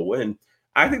up as a win.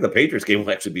 I think the Patriots game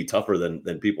will actually be tougher than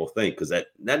people think, because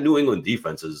that New England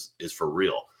defense is for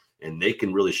real, and they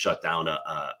can really shut down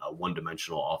a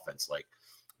one-dimensional offense like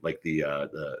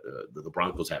the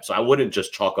Broncos have. So I wouldn't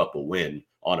just chalk up a win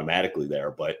automatically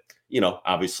there, but you know,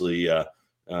 obviously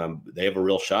they have a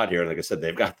real shot here. And like I said,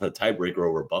 they've got the tiebreaker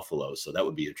over Buffalo, so that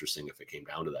would be interesting if it came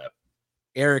down to that.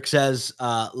 Eric says,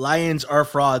 Lions are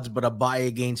frauds, but a bye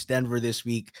against Denver this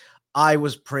week. I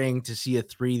was praying to see a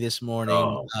 3 this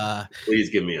morning. Please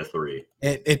give me a 3.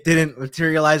 It didn't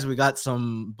materialize. We got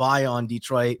some bye on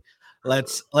Detroit.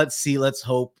 Let's see. Let's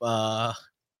hope. Let's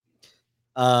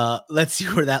see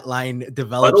where that line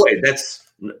develops. By the way,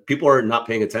 that's people are not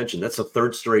paying attention. That's a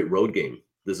third straight road game.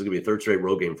 This is gonna be a third straight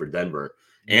road game for Denver,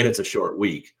 and it's a short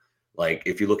week. Like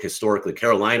if you look historically,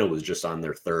 Carolina was just on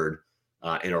their third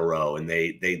in a row, and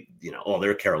they you know,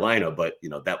 they're Carolina, but you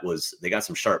know they got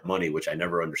some sharp money, which I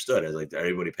never understood. I was like,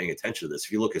 everybody paying attention to this.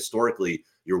 If you look historically,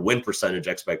 your win percentage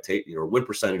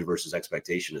versus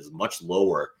expectation is much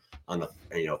lower on the,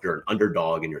 you know, if you're an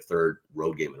underdog in your third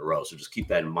road game in a row. So just keep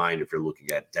that in mind if you're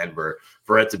looking at Denver.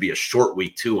 For it to be a short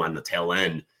week too on the tail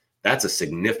end, that's a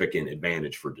significant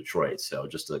advantage for Detroit. So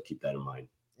just to keep that in mind.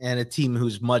 And a team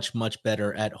who's much, much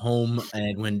better at home,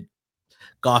 and when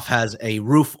Goff has a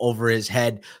roof over his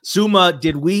head. Suma,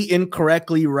 did we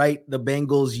incorrectly write the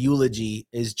Bengals eulogy?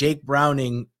 Is Jake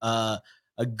Browning a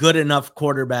good enough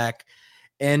quarterback?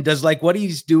 And does like what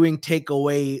he's doing take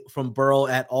away from Burrow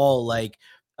at all? Like,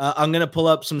 I'm going to pull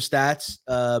up some stats.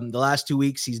 The last 2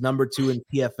 weeks, he's number 2 in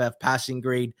PFF passing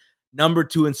grade, number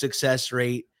 2 in success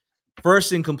rate,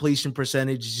 first in completion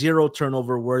percentage, 0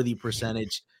 turnover worthy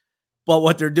percentage. But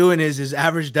what they're doing is his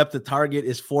average depth of target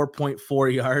is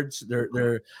 4.4 yards.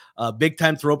 Their big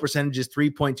time throw percentage is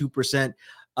 3.2%.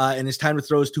 And his time to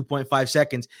throw is 2.5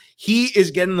 seconds. He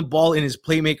is getting the ball in his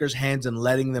playmakers' hands and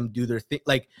letting them do their thing.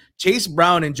 Like Chase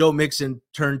Brown and Joe Mixon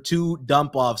turned 2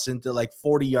 dump offs into like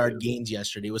 40-yard gains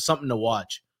yesterday. It was something to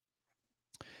watch.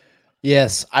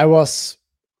 Yes, I was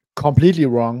completely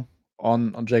wrong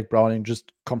on Jake Browning,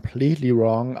 just completely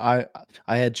wrong. I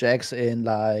had Jags in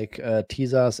like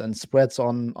teasers and spreads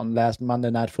on last Monday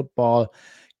Night Football,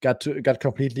 got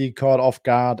completely caught off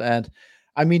guard. And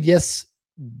I mean, yes,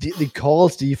 the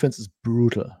Colts defense is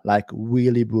brutal, like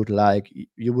really brutal. Like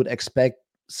you would expect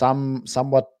a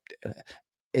somewhat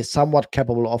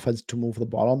capable offense to move the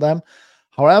ball on them.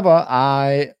 However,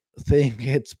 I think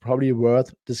it's probably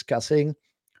worth discussing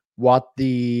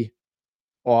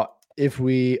if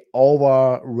we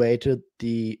overrated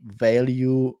the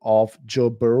value of Joe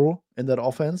Burrow in that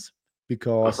offense,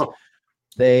 because Is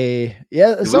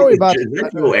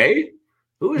that Joe A?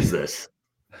 Who is this?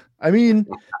 I mean,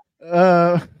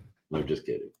 I'm just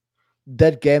kidding.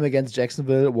 That game against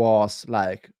Jacksonville was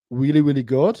like really, really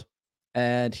good.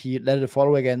 And he let it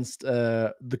follow against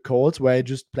the Colts, where he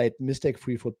just played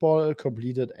mistake-free football,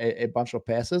 completed a bunch of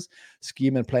passes,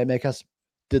 scheme and playmakers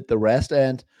did the rest.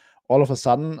 And all of a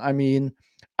sudden, I mean,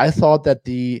 I thought that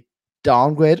the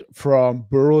downgrade from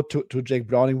Burrow to Jake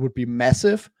Browning would be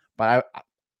massive, but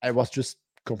I was just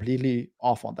completely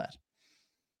off on that.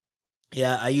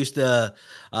 Yeah, I used to,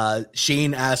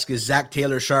 Shane asked, is Zach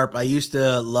Taylor sharp? I used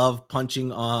to love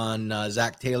punching on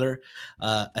Zach Taylor.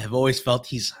 I have always felt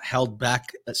he's held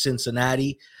back at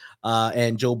Cincinnati.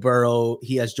 And Joe Burrow,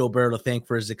 he has Joe Burrow to thank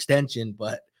for his extension,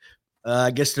 but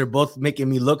I guess they're both making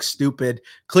me look stupid.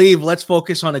 Cleve, let's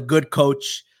focus on a good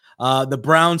coach. The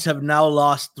Browns have now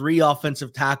lost 3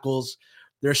 offensive tackles.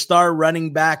 Their star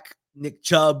running back, Nick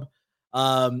Chubb,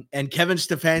 and Kevin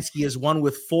Stefanski is one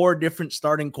with 4 different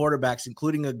starting quarterbacks,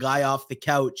 including a guy off the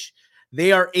couch.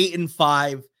 They are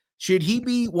 8-5. Should he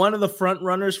be one of the front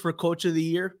runners for Coach of the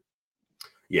Year?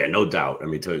 Yeah, no doubt. I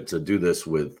mean, to do this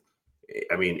with,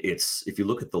 I mean, it's, if you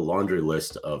look at the laundry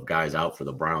list of guys out for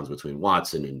the Browns between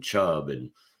Watson and Chubb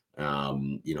and,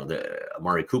 you know, the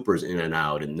Amari Cooper's in and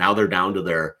out, and now they're down to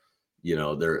their, you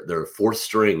know, their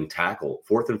fourth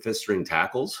and fifth string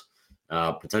tackles.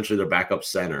 potentially their backup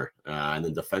center, and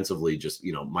then defensively, just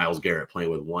Myles Garrett playing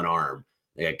with one arm.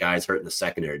 They got guys hurt in the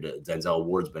secondary. Denzel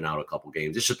Ward's been out a couple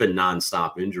games. It's just been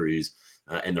nonstop injuries,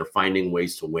 and they're finding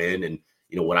ways to win. And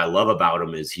what I love about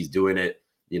him is he's doing it.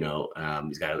 He's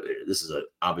got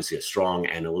obviously a strong,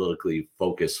 analytically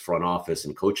focused front office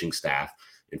and coaching staff,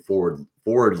 and forward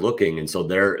looking. And so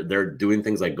they're doing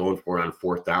things like going for it on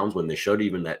fourth downs when they should.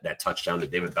 Even that touchdown to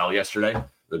David Bell yesterday,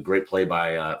 the great play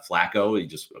by Flacco. He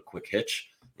just a quick hitch,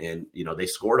 and they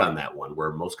scored on that one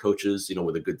where most coaches,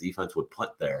 with a good defense, would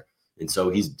punt there. And so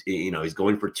he's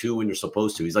going for two when you're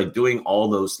supposed to. He's like doing all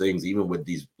those things, even with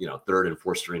these, third and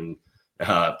fourth string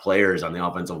players on the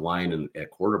offensive line and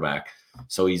at quarterback.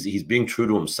 So he's being true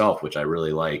to himself, which I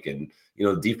really like. And,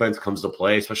 the defense comes to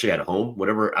play, especially at home,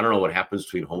 whatever. I don't know what happens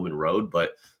between home and road,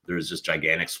 but there's just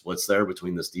gigantic splits there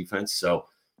between this defense. So,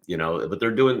 but they're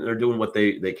doing what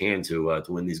they can to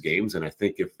win these games. And I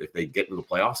think if they get into the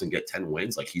playoffs and get 10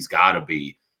 wins, like he's got to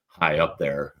be high up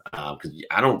there, because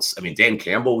Dan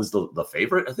Campbell was the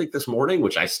favorite, I think, this morning,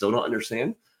 which I still don't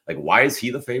understand. Like, why is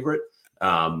he the favorite?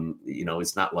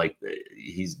 It's not like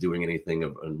he's doing anything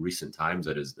in recent times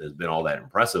that has been all that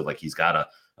impressive. Like, he's got to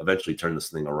eventually turn this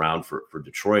thing around for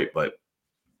Detroit. But,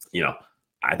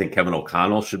 I think Kevin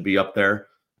O'Connell should be up there.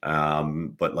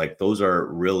 But like, those are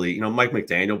really, Mike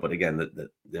McDaniel, but again,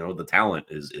 the talent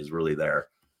is really there.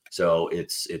 So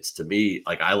it's to me,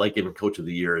 like, I like giving coach of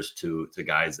the years to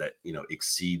guys that,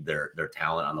 exceed their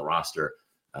talent on the roster.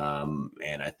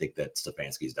 And I think that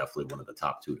Stefanski is definitely one of the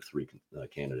top 2 to 3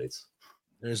 candidates.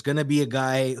 There's going to be a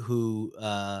guy who,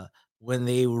 when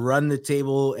they run the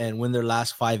table and win their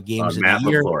last 5 games of the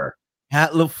year,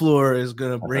 Matt LaFleur is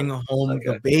going to bring home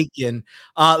the bacon.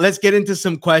 Let's get into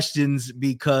some questions,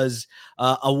 because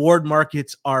award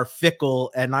markets are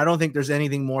fickle, and I don't think there's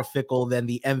anything more fickle than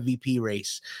the MVP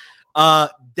race.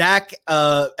 Dak,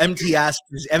 MT asked,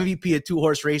 is MVP a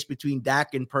 2-horse race between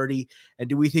Dak and Purdy? And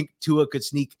do we think Tua could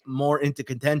sneak more into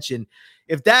contention?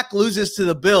 If Dak loses to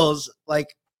the Bills,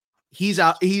 like, he's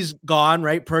out, he's gone,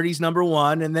 right? Purdy's number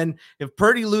 1. And then if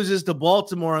Purdy loses to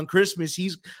Baltimore on Christmas,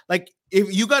 he's like,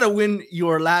 if you got to win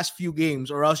your last few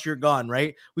games or else you're gone,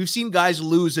 right? We've seen guys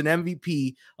lose an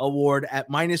MVP award at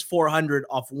 -400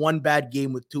 off one bad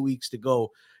game with 2 weeks to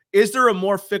go. Is there a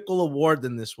more fickle award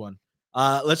than this one?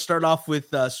 Let's start off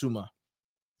with Suma.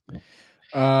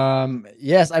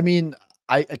 Yes,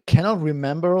 I cannot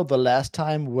remember the last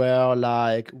time where,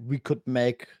 like, we could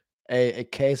make a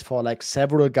case for, like,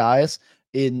 several guys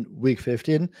in week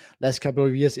 15. Last couple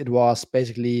of years, it was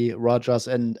basically Rodgers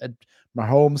and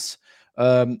Mahomes.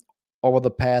 Over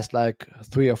the past, like,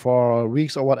 3 or 4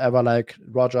 weeks or whatever, like,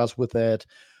 Rodgers with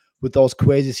those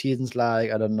crazy seasons,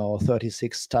 like, I don't know,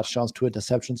 36 touchdowns, 2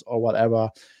 interceptions or whatever.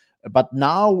 But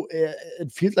now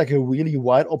it feels like a really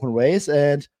wide open race,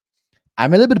 and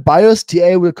I'm a little bit biased.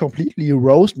 TA will completely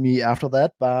roast me after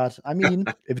that. But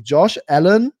if Josh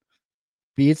Allen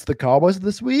beats the Cowboys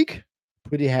this week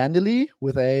pretty handily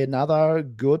with another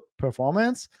good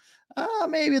performance,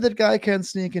 maybe that guy can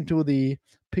sneak into the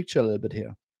picture a little bit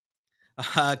here.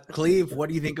 Cleve, what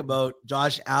do you think about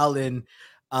Josh Allen?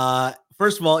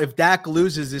 First of all, if Dak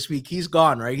loses this week, he's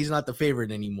gone, right? He's not the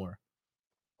favorite anymore.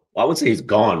 Well, I would say he's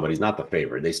gone, but he's not the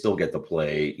favorite. They still get to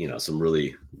play, some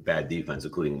really bad defense,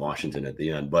 including Washington at the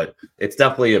end. But it's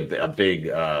definitely a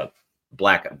big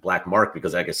black mark,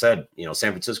 because, like I said,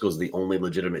 San Francisco is the only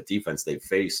legitimate defense they've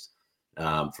faced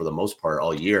for the most part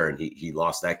all year, and he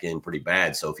lost that game pretty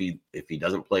bad. So if he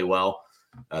doesn't play well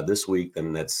this week,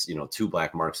 then that's 2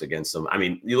 black marks against him.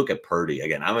 You look at Purdy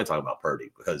again. I'm going to talk about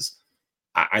Purdy because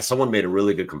someone made a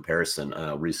really good comparison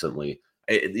recently.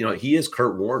 He is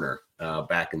Kurt Warner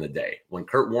back in the day, when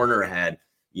Kurt Warner had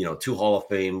 2 Hall of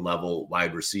Fame level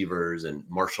wide receivers and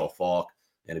Marshall Faulk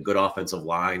and a good offensive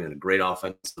line and a great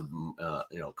offensive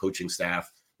coaching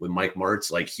staff with Mike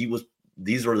Martz. Like,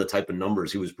 these were the type of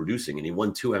numbers he was producing, and he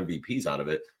won 2 MVPs out of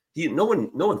it. No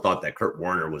one thought that Kurt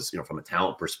Warner was, from a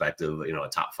talent perspective, a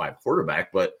top 5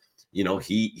 quarterback, but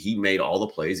he made all the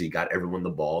plays. He got everyone the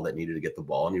ball that needed to get the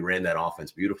ball, and he ran that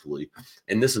offense beautifully.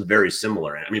 And this is very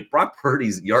similar. Brock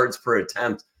Purdy's yards per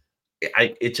attempt,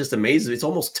 it's just amazing. It's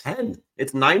almost 10.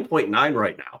 It's 9.9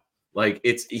 right now. Like,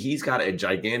 he's got a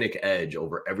gigantic edge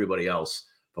over everybody else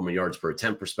from a yards per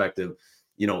attempt perspective.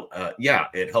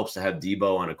 It helps to have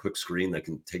Debo on a quick screen that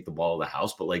can take the ball to the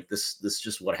house, but like, this is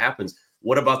just what happens.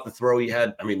 What about the throw he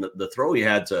had? The throw he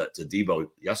had to Debo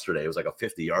yesterday, it was like a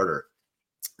 50-yarder.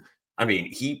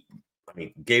 He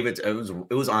gave it.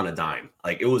 It was on a dime.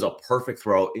 Like, it was a perfect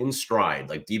throw in stride.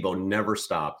 Like, Debo never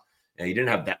stopped, and he didn't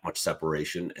have that much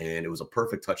separation, and it was a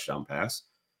perfect touchdown pass.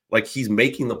 like he's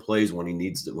making the plays when it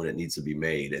needs to be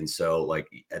made. And so like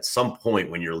at some point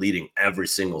when you're leading every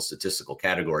single statistical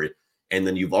category, and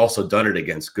then you've also done it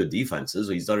against good defenses,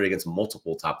 he's done it against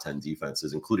multiple top 10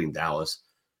 defenses, including Dallas.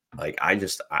 Like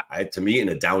to me in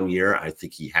a down year, I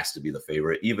think he has to be the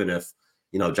favorite, even if,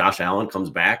 Josh Allen comes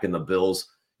back and the Bills,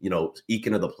 eke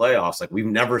into the playoffs. Like we've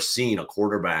never seen a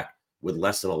quarterback with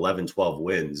less than 11, 12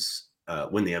 wins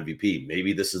win the MVP.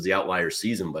 Maybe this is the outlier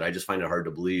season, but I just find it hard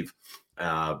to believe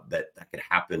that could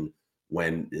happen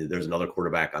when there's another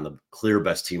quarterback on the clear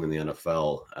best team in the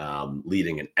NFL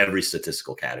leading in every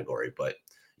statistical category. But,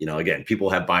 again, people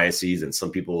have biases, and some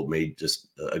people may just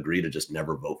agree to just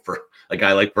never vote for a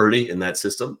guy like Purdy in that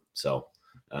system. So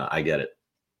I get it.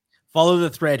 Follow the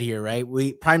thread here, right?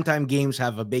 Primetime games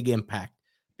have a big impact,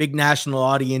 big national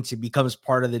audience. It becomes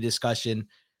part of the discussion.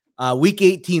 Week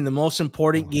 18, the most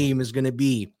important game is going to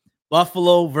be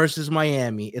Buffalo versus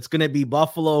Miami. It's going to be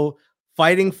Buffalo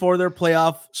fighting for their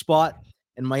playoff spot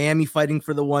and Miami fighting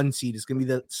for the 1 seed. It's going to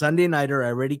be the Sunday nighter. I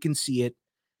already can see it.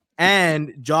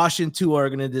 And Josh and Tua are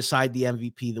going to decide the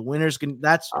MVP. The winner's going to,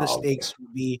 that's the stakes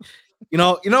will be, you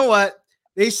know what?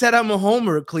 They said I'm a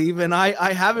homer, Cleve, and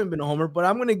I haven't been a homer, but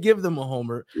I'm going to give them a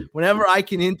homer. Whenever I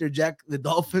can interject the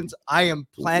Dolphins, I am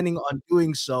planning on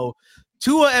doing so.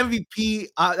 Tua MVP,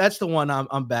 that's the one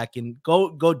I'm backing.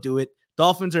 Go do it.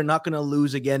 Dolphins are not going to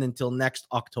lose again until next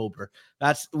October.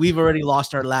 We've already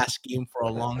lost our last game for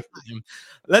a long time.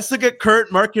 Let's look at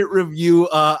current market review.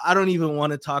 I don't even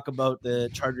want to talk about the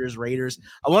Chargers Raiders.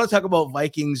 I want to talk about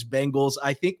Vikings Bengals.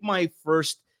 I think my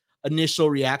first initial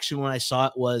reaction when I saw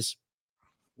it was,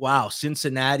 wow,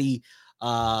 Cincinnati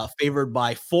favored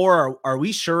by 4. Are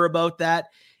we sure about that?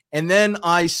 And then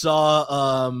I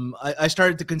saw, I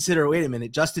started to consider, wait a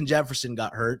minute, Justin Jefferson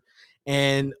got hurt,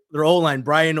 and their O-line,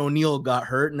 Brian O'Neill, got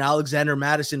hurt, and Alexander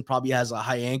Madison probably has a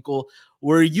high ankle.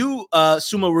 Were you,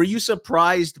 Suma, were you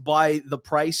surprised by the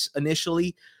price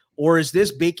initially, or is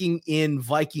this baking in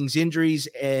Vikings injuries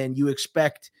and you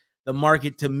expect the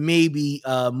market to maybe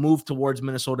move towards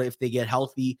Minnesota if they get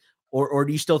healthy? Or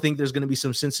do you still think there's going to be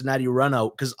some Cincinnati run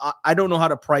out? Because I don't know how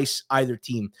to price either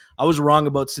team. I was wrong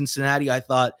about Cincinnati. I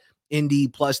thought Indy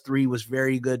 +3 was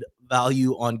very good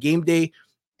value on game day,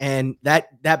 and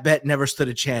that bet never stood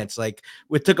a chance. Like,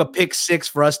 it took a pick 6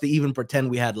 for us to even pretend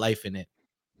we had life in it.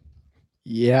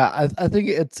 Yeah, I think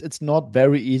it's not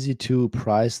very easy to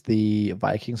price the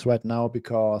Vikings right now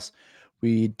because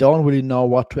we don't really know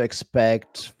what to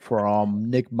expect from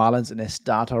Nick Mullins in a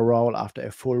starter role after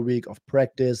a full week of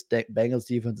practice. The Bengals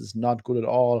defense is not good at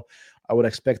all. I would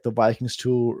expect the Vikings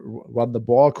to run the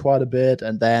ball quite a bit,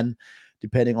 and then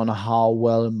depending on how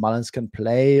well Mullins can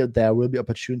play, there will be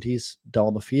opportunities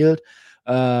down the field.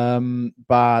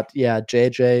 But yeah,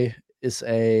 JJ is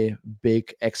a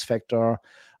big X factor.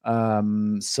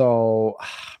 So,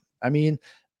 I mean,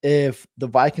 if the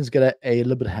Vikings get a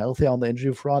little bit healthier on the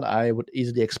injury front, I would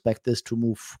easily expect this to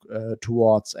move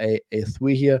towards a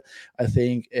 3 here. I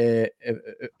think if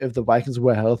the Vikings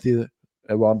were healthy,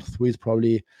 around 3 is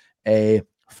probably a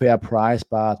fair price,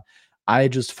 but I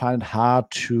just find it hard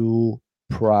to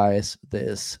price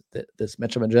this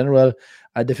matchup in general.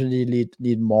 I definitely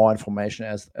need more information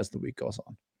as the week goes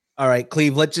on. All right,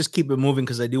 Cleve, let's just keep it moving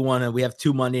because I do want to. We have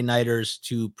 2 Monday nighters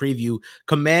to preview.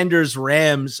 Commanders,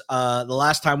 Rams. The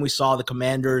last time we saw the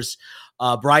Commanders,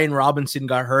 Brian Robinson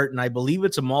got hurt, and I believe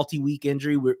it's a multi-week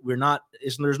injury. We're not.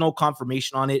 There's no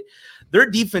confirmation on it. Their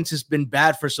defense has been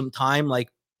bad for some time,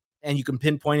 and you can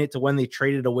pinpoint it to when they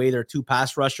traded away their 2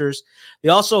 pass rushers. They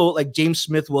also, James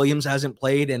Smith-Williams hasn't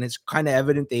played, and it's kind of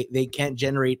evident they can't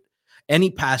generate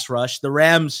any pass rush. The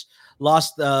Rams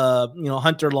lost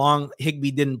Hunter Long,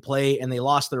 Higbee didn't play, and they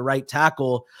lost their right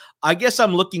tackle. I guess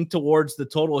I'm looking towards the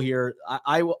total here.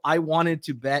 I wanted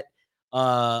to bet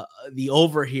the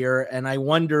over here, and I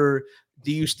wonder,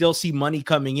 do you still see money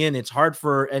coming in? It's hard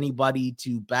for anybody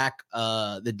to back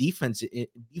the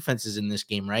defenses in this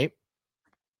game, right?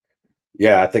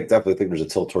 Yeah, I definitely think there's a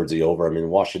tilt towards the over. I mean,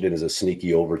 Washington is a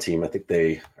sneaky over team. I think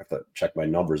I have to check my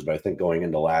numbers, but I think going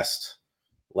into last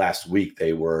week,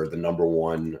 they were the number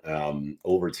 1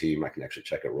 over team. I can actually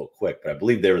check it real quick, but I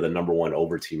believe they were the number 1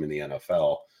 over team in the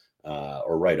NFL,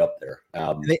 or right up there.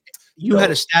 You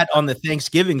had a stat on the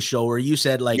Thanksgiving show where you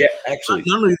said, yeah, actually,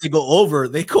 normally they go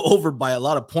over by a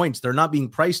lot of points. They're not being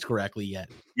priced correctly yet.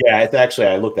 Yeah,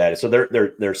 I looked at it. So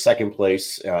they're second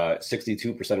place.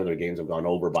 62% of their games have gone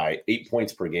over by 8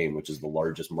 points per game, which is the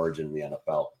largest margin in the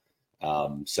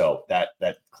NFL. So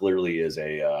that clearly is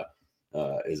a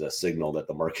signal that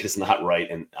the market is not right.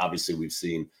 And obviously we've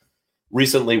seen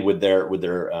recently with their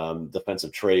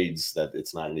defensive trades that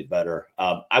it's not any better.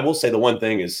 I will say the one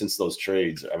thing is, since those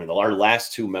trades, I mean, our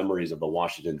last two memories of the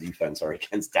Washington defense are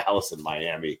against Dallas and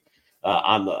Miami.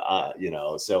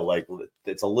 So like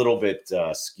it's a little bit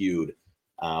skewed.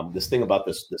 This thing about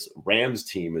this Rams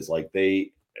team is like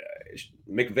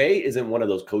McVay isn't one of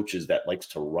those coaches that likes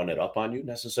to run it up on you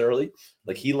necessarily.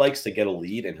 Like, he likes to get a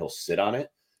lead and he'll sit on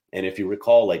it. And if you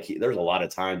recall, like there's a lot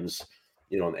of times,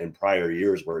 in prior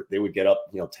years where they would get up,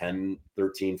 10,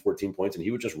 13, 14 points, and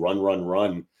he would just run.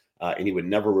 And he would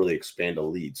never really expand a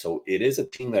lead. So it is a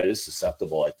team that is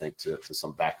susceptible, I think, to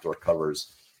some backdoor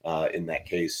covers in that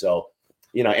case. So,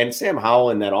 and Sam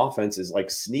Howell in that offense is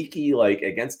like sneaky, like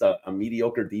against a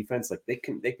mediocre defense, like they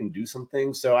can do some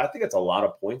things. So I think it's a lot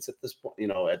of points at this point,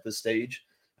 at this stage.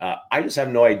 I just have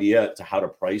no idea to how to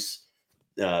price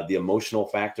the emotional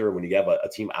factor when you have a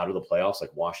team out of the playoffs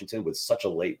like Washington with such a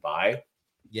late bye,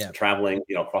 traveling,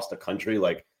 across the country.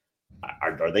 Like,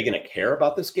 are they going to care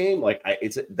about this game? Like,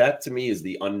 that to me is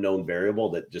the unknown variable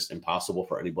that just impossible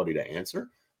for anybody to answer.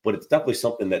 But it's definitely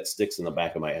something that sticks in the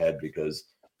back of my head because,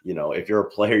 if you're a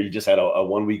player, you just had a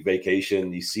 1 week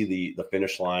vacation, you see the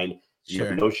finish line, you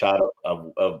have no shot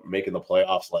of making the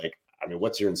playoffs. Like, I mean,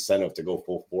 what's your incentive to go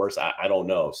full force? I don't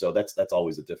know. So that's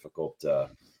always a difficult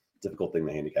thing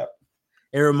to handicap.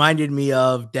 It reminded me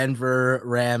of Denver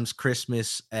Rams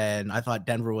Christmas, and I thought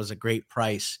Denver was a great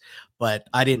price, but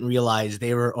I didn't realize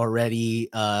they were already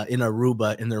in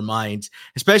Aruba in their minds,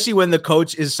 especially when the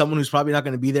coach is someone who's probably not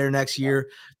going to be there next year.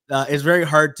 It's very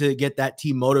hard to get that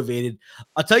team motivated.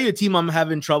 I'll tell you a team I'm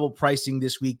having trouble pricing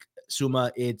this week,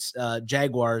 Suma. It's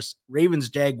Ravens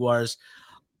Jaguars.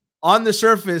 On the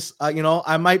surface,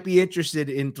 I might be interested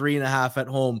in 3.5 at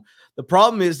home. The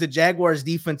problem is the Jaguars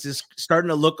defense is starting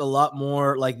to look a lot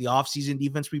more like the offseason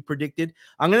defense we predicted.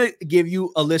 I'm going to give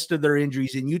you a list of their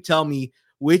injuries, and you tell me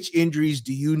which injuries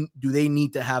do they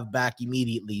need to have back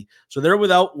immediately. So they're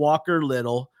without Walker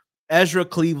Little. Ezra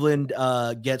Cleveland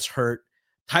gets hurt.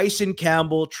 Tyson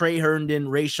Campbell, Trey Herndon,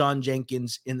 Rayshon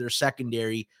Jenkins in their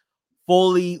secondary.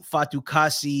 Foley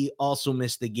Fatukasi also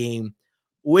missed the game.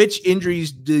 Which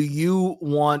injuries do you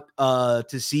want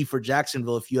to see for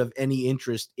Jacksonville if you have any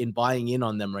interest in buying in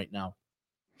on them right now?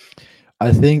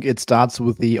 I think it starts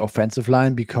with the offensive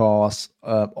line because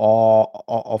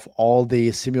all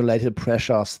the simulated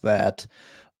pressures that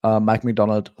Mike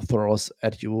McDonald throws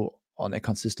at you on a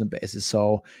consistent basis.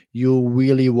 So you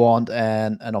really want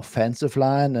an offensive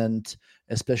line, and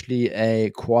especially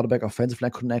a quarterback offensive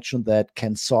line connection that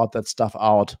can sort that stuff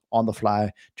out on the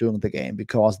fly during the game,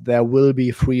 because there will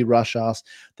be free rushers.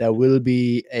 There will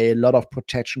be a lot of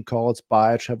protection calls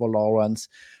by Trevor Lawrence.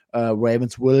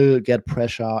 Ravens will get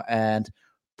pressure, and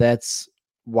that's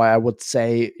why I would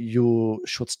say you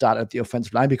should start at the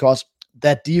offensive line, because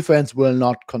that defense will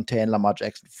not contain Lamar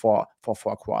Jackson for 4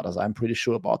 quarters. I'm pretty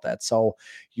sure about that. So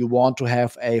you want to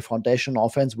have a foundation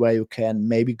offense where you can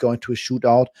maybe go into a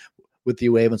shootout with the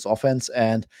Ravens offense.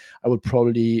 And I would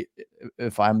probably,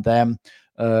 if I'm them,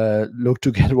 look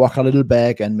to get Walker Little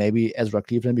back and maybe Ezra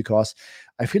Cleveland, because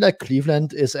I feel like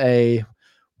Cleveland was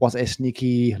a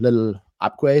sneaky little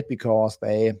upgrade because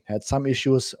they had some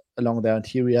issues along their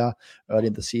interior early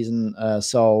in the season.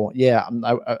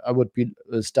 I would be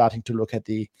starting to look at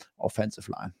the offensive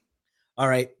line. All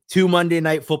right. 2 Monday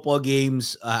Night Football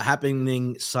games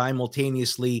happening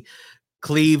simultaneously.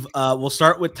 Cleve, we'll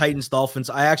start with Titans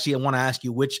Dolphins. I actually want to ask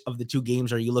you, which of the 2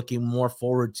 games are you looking more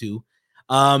forward to?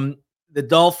 The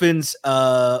Dolphins,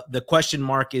 the question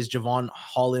mark is Javon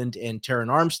Holland and Terron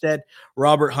Armstead.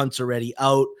 Robert Hunt's already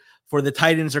out. For the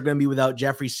Titans, are going to be without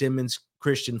Jeffrey Simmons,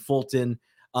 Christian Fulton.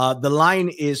 The line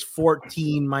is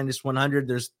 14 minus 100.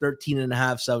 There's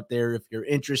 13.5s out there if you're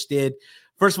interested.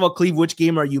 First of all, Cleve, which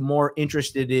game are you more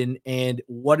interested in, and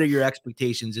what are your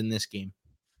expectations in this game?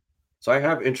 So I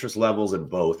have interest levels in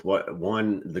both.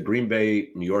 One, the Green Bay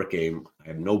New York game, I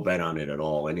have no bet on it at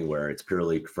all anywhere. It's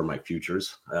purely for my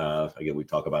futures. Again, we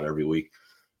talk about every week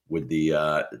with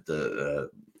the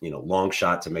long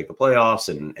shot to make the playoffs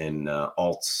and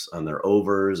alts on their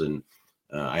overs. And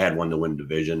I had one to win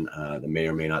division that may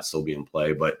or may not still be in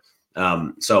play. But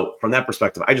so from that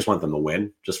perspective, I just want them to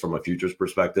win. Just from a futures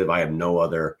perspective, I have no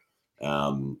other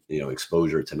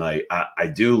exposure tonight. I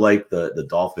do like the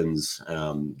Dolphins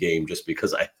game just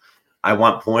because I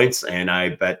want points, and I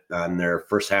bet on their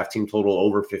first half team total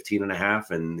over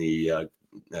 15.5 and the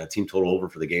team total over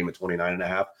for the game at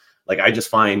 29.5. Like, I just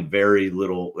find very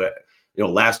little.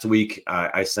 Last week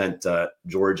I sent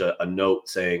George a note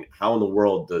saying, how in the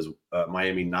world does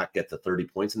Miami not get to 30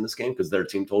 points in this game? Because their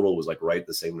team total was like right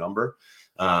the same number.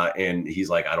 And he's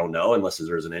like, I don't know, unless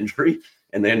there's an injury.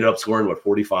 And they ended up scoring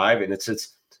 45. And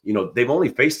it's they've only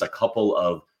faced a couple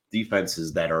of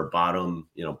defenses that are bottom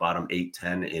 8,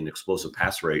 10 in explosive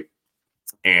pass rate.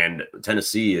 And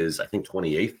Tennessee is, I think,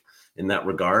 28th in that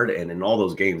regard. And in all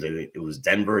those games, it was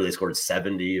Denver, they scored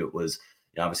 70. It was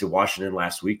obviously Washington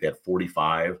last week, they had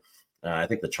 45. I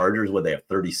think the Chargers, they have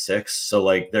 36. So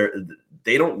like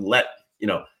they don't let,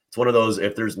 it's one of those,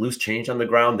 if there's loose change on the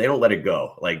ground, they don't let it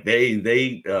go. Like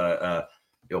they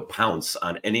pounce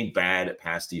on any bad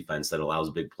pass defense that allows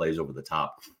big plays over the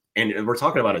top. And we're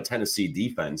talking about a Tennessee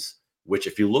defense, which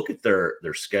if you look at their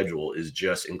schedule is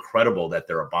just incredible that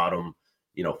they're a bottom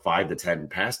 5 to 10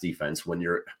 pass defense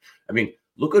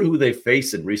look at who they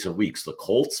faced in recent weeks: the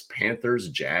Colts, Panthers,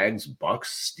 Jags,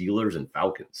 Bucks, Steelers, and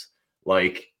Falcons.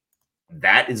 Like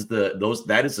that is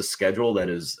the schedule that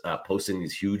is posting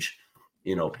these huge,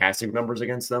 passing numbers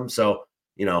against them. So,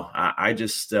 I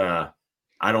just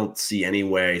I don't see any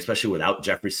way, especially without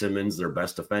Jeffrey Simmons, their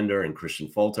best defender, and Christian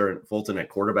Fulton at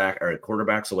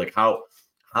quarterback. So like how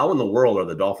in the world are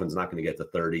the Dolphins not going to get to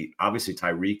 30? Obviously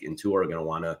Tyreek and Tua are going to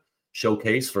want to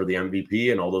showcase for the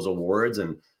MVP and all those awards.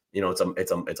 And, it's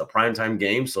a primetime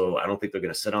game. So I don't think they're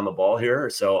going to sit on the ball here.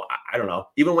 So I don't know.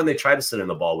 Even when they try to sit in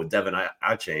the ball with Devin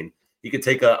Achane, he could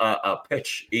take a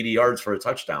pitch 80 yards for a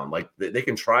touchdown. Like they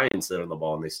can try and sit on the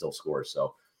ball and they still score.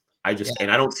 So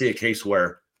and I don't see a case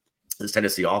where this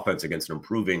Tennessee offense against an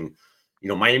improving,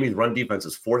 Miami's run defense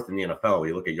is 4th in the NFL.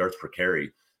 You look at yards per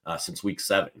carry since week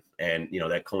 7. And,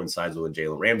 that coincides with when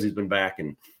Jalen Ramsey's been back.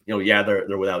 And,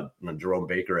 they're without Jerome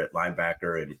Baker at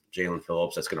linebacker and Jalen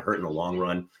Phillips. That's going to hurt in the long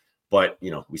run. But,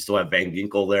 we still have Van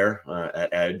Ginkel there at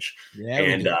edge. Yeah,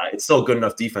 and it's still a good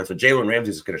enough defense. But Jalen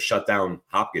Ramsey is going to shut down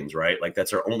Hopkins, right? Like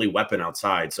that's our only weapon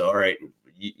outside. So, all right,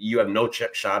 you have no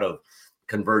shot of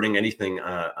converting anything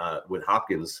with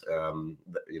Hopkins,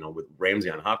 with Ramsey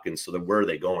on Hopkins. So then where are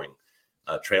they going?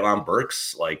 Treylon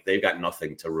Burks, like they've got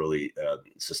nothing to really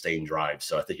sustain drives.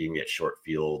 So I think you can get short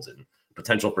fields and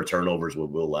potential for turnovers with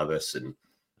Will Levis. And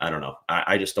I don't know.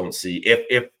 I just don't see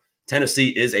if Tennessee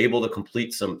is able to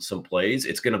complete some plays,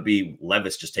 it's going to be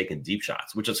Levis just taking deep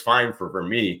shots, which is fine for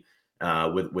me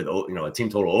with a team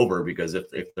total over, because if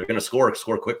they're going to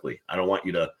score quickly. I don't want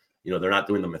you to, they're not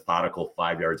doing the methodical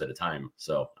 5 yards at a time.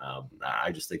 So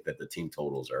I just think that the team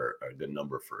totals are a good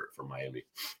number for Miami.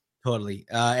 Totally.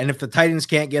 And if the Titans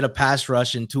can't get a pass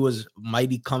rush and Tua's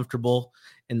mighty comfortable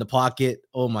in the pocket,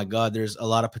 oh my God, there's a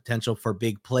lot of potential for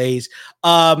big plays.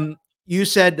 You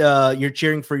said you're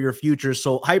cheering for your future.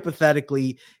 So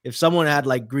hypothetically, if someone had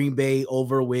like Green Bay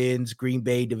over wins, Green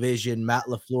Bay division, Matt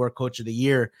LaFleur coach of the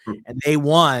year, and they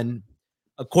won,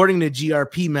 according to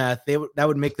GRP math, that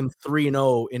would make them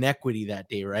 3-0 in equity that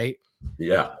day, right?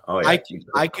 Yeah. Oh yeah.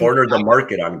 I cornered the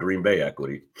market on Green Bay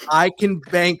equity. I can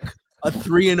bank a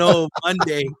 3-0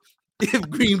 Monday if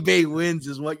Green Bay wins,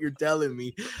 is what you're telling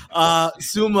me.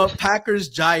 Suma, Packers,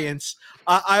 Giants.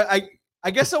 I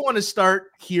guess I want to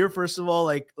start here first of all,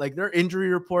 like their injury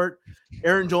report.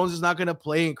 Aaron Jones is not going to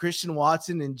play, and Christian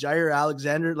Watson and Jair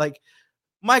Alexander. Like,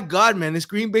 my God, man, this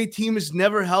Green Bay team is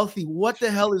never healthy. What the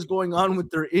hell is going on with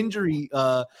their injury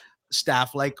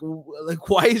staff? Like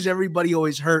why is everybody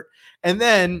always hurt? And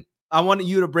then I wanted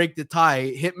you to break the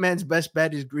tie. Hitman's best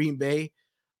bet is Green Bay.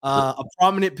 A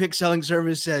prominent pick selling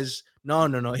service says, no,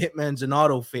 Hitman's an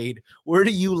auto fade. Where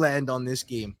do you land on this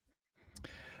game?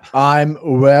 I'm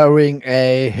wearing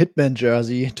a Hitman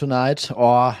jersey tonight,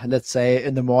 or let's say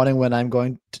in the morning when I'm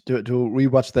going to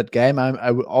rewatch that game. I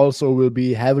also will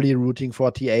be heavily rooting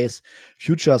for TA's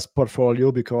futures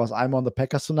portfolio because I'm on the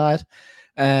Packers tonight.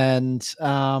 And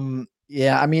the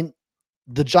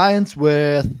Giants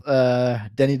with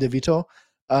Danny DeVito,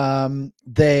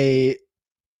 they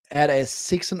had a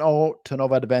 6-0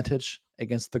 turnover advantage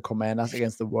against the Commanders,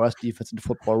 against the worst defense in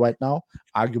football right now,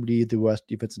 arguably the worst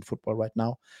defense in football right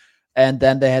now. And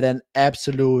then they had an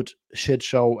absolute shit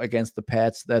show against the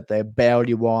Pats that they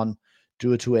barely won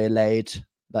due to a late,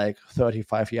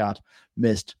 35-yard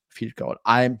missed field goal.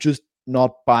 I'm just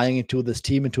not buying into this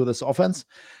team, into this offense.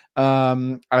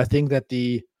 I think that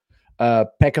the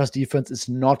Packers defense is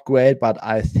not great, but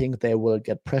I think they will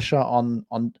get pressure on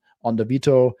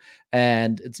DeVito,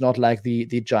 and it's not like the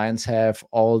Giants have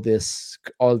all these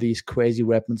crazy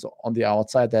weapons on the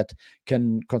outside that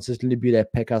can consistently beat a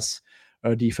Packers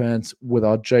defense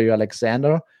without Jair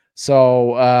Alexander.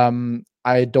 So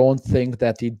I don't think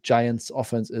that the Giants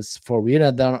offense is for real.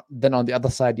 And then on the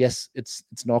other side, yes, it's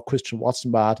not Christian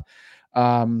Watson, but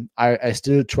I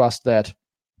still trust that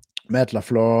Matt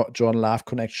LaFleur, John Love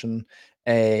connection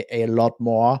a lot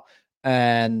more.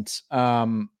 And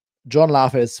John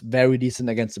Love is very decent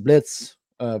against the blitz.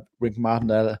 Rick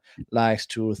Martindale likes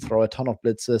to throw a ton of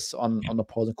blitzes on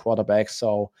opposing quarterbacks.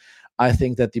 So I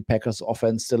think that the Packers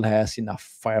offense still has enough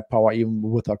firepower, even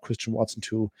without Christian Watson,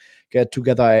 to get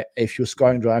together a few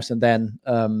scoring drives. And then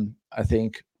I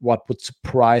think what would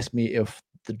surprise me if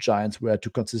the Giants were to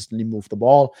consistently move the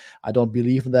ball. I don't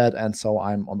believe in that, and so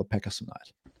I'm on the Packers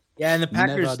tonight. Yeah, and the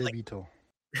Packers. Never DeVito.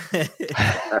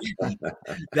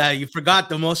 Yeah, you forgot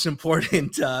the most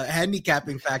important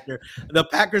handicapping factor. The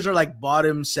Packers are like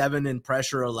bottom 7 in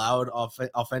pressure allowed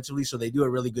offensively, so they do a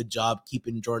really good job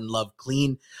keeping Jordan Love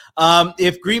clean.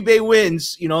 If Green Bay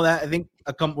wins, that I think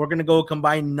we're going to go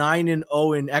combine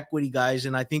 9-0 in equity, guys,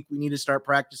 and I think we need to start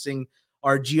practicing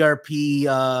our GRP,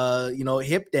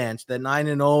 hip dance, the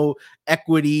 9-0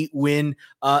 equity win.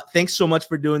 Thanks so much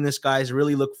for doing this, guys.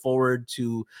 Really look forward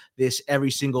to this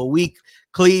every single week.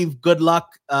 Cleve, good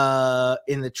luck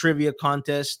in the trivia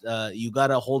contest. You got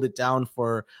to hold it down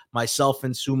for myself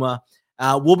and Suma.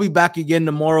 We'll be back again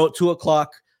tomorrow at 2:00.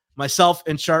 Myself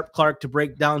and Sharp Clark to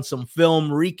break down some film,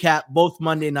 recap both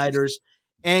Monday Nighters,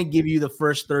 and give you the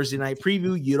first Thursday night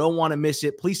preview. You don't want to miss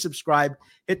it. Please subscribe,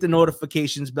 hit the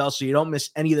notifications bell so you don't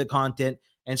miss any of the content,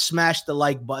 and smash the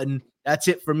like button. That's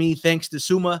it for me. Thanks to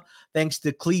Suma. Thanks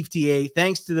to Cleve TA.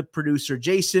 Thanks to the producer,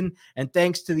 Jason. And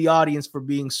thanks to the audience for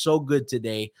being so good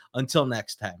today. Until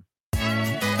next time.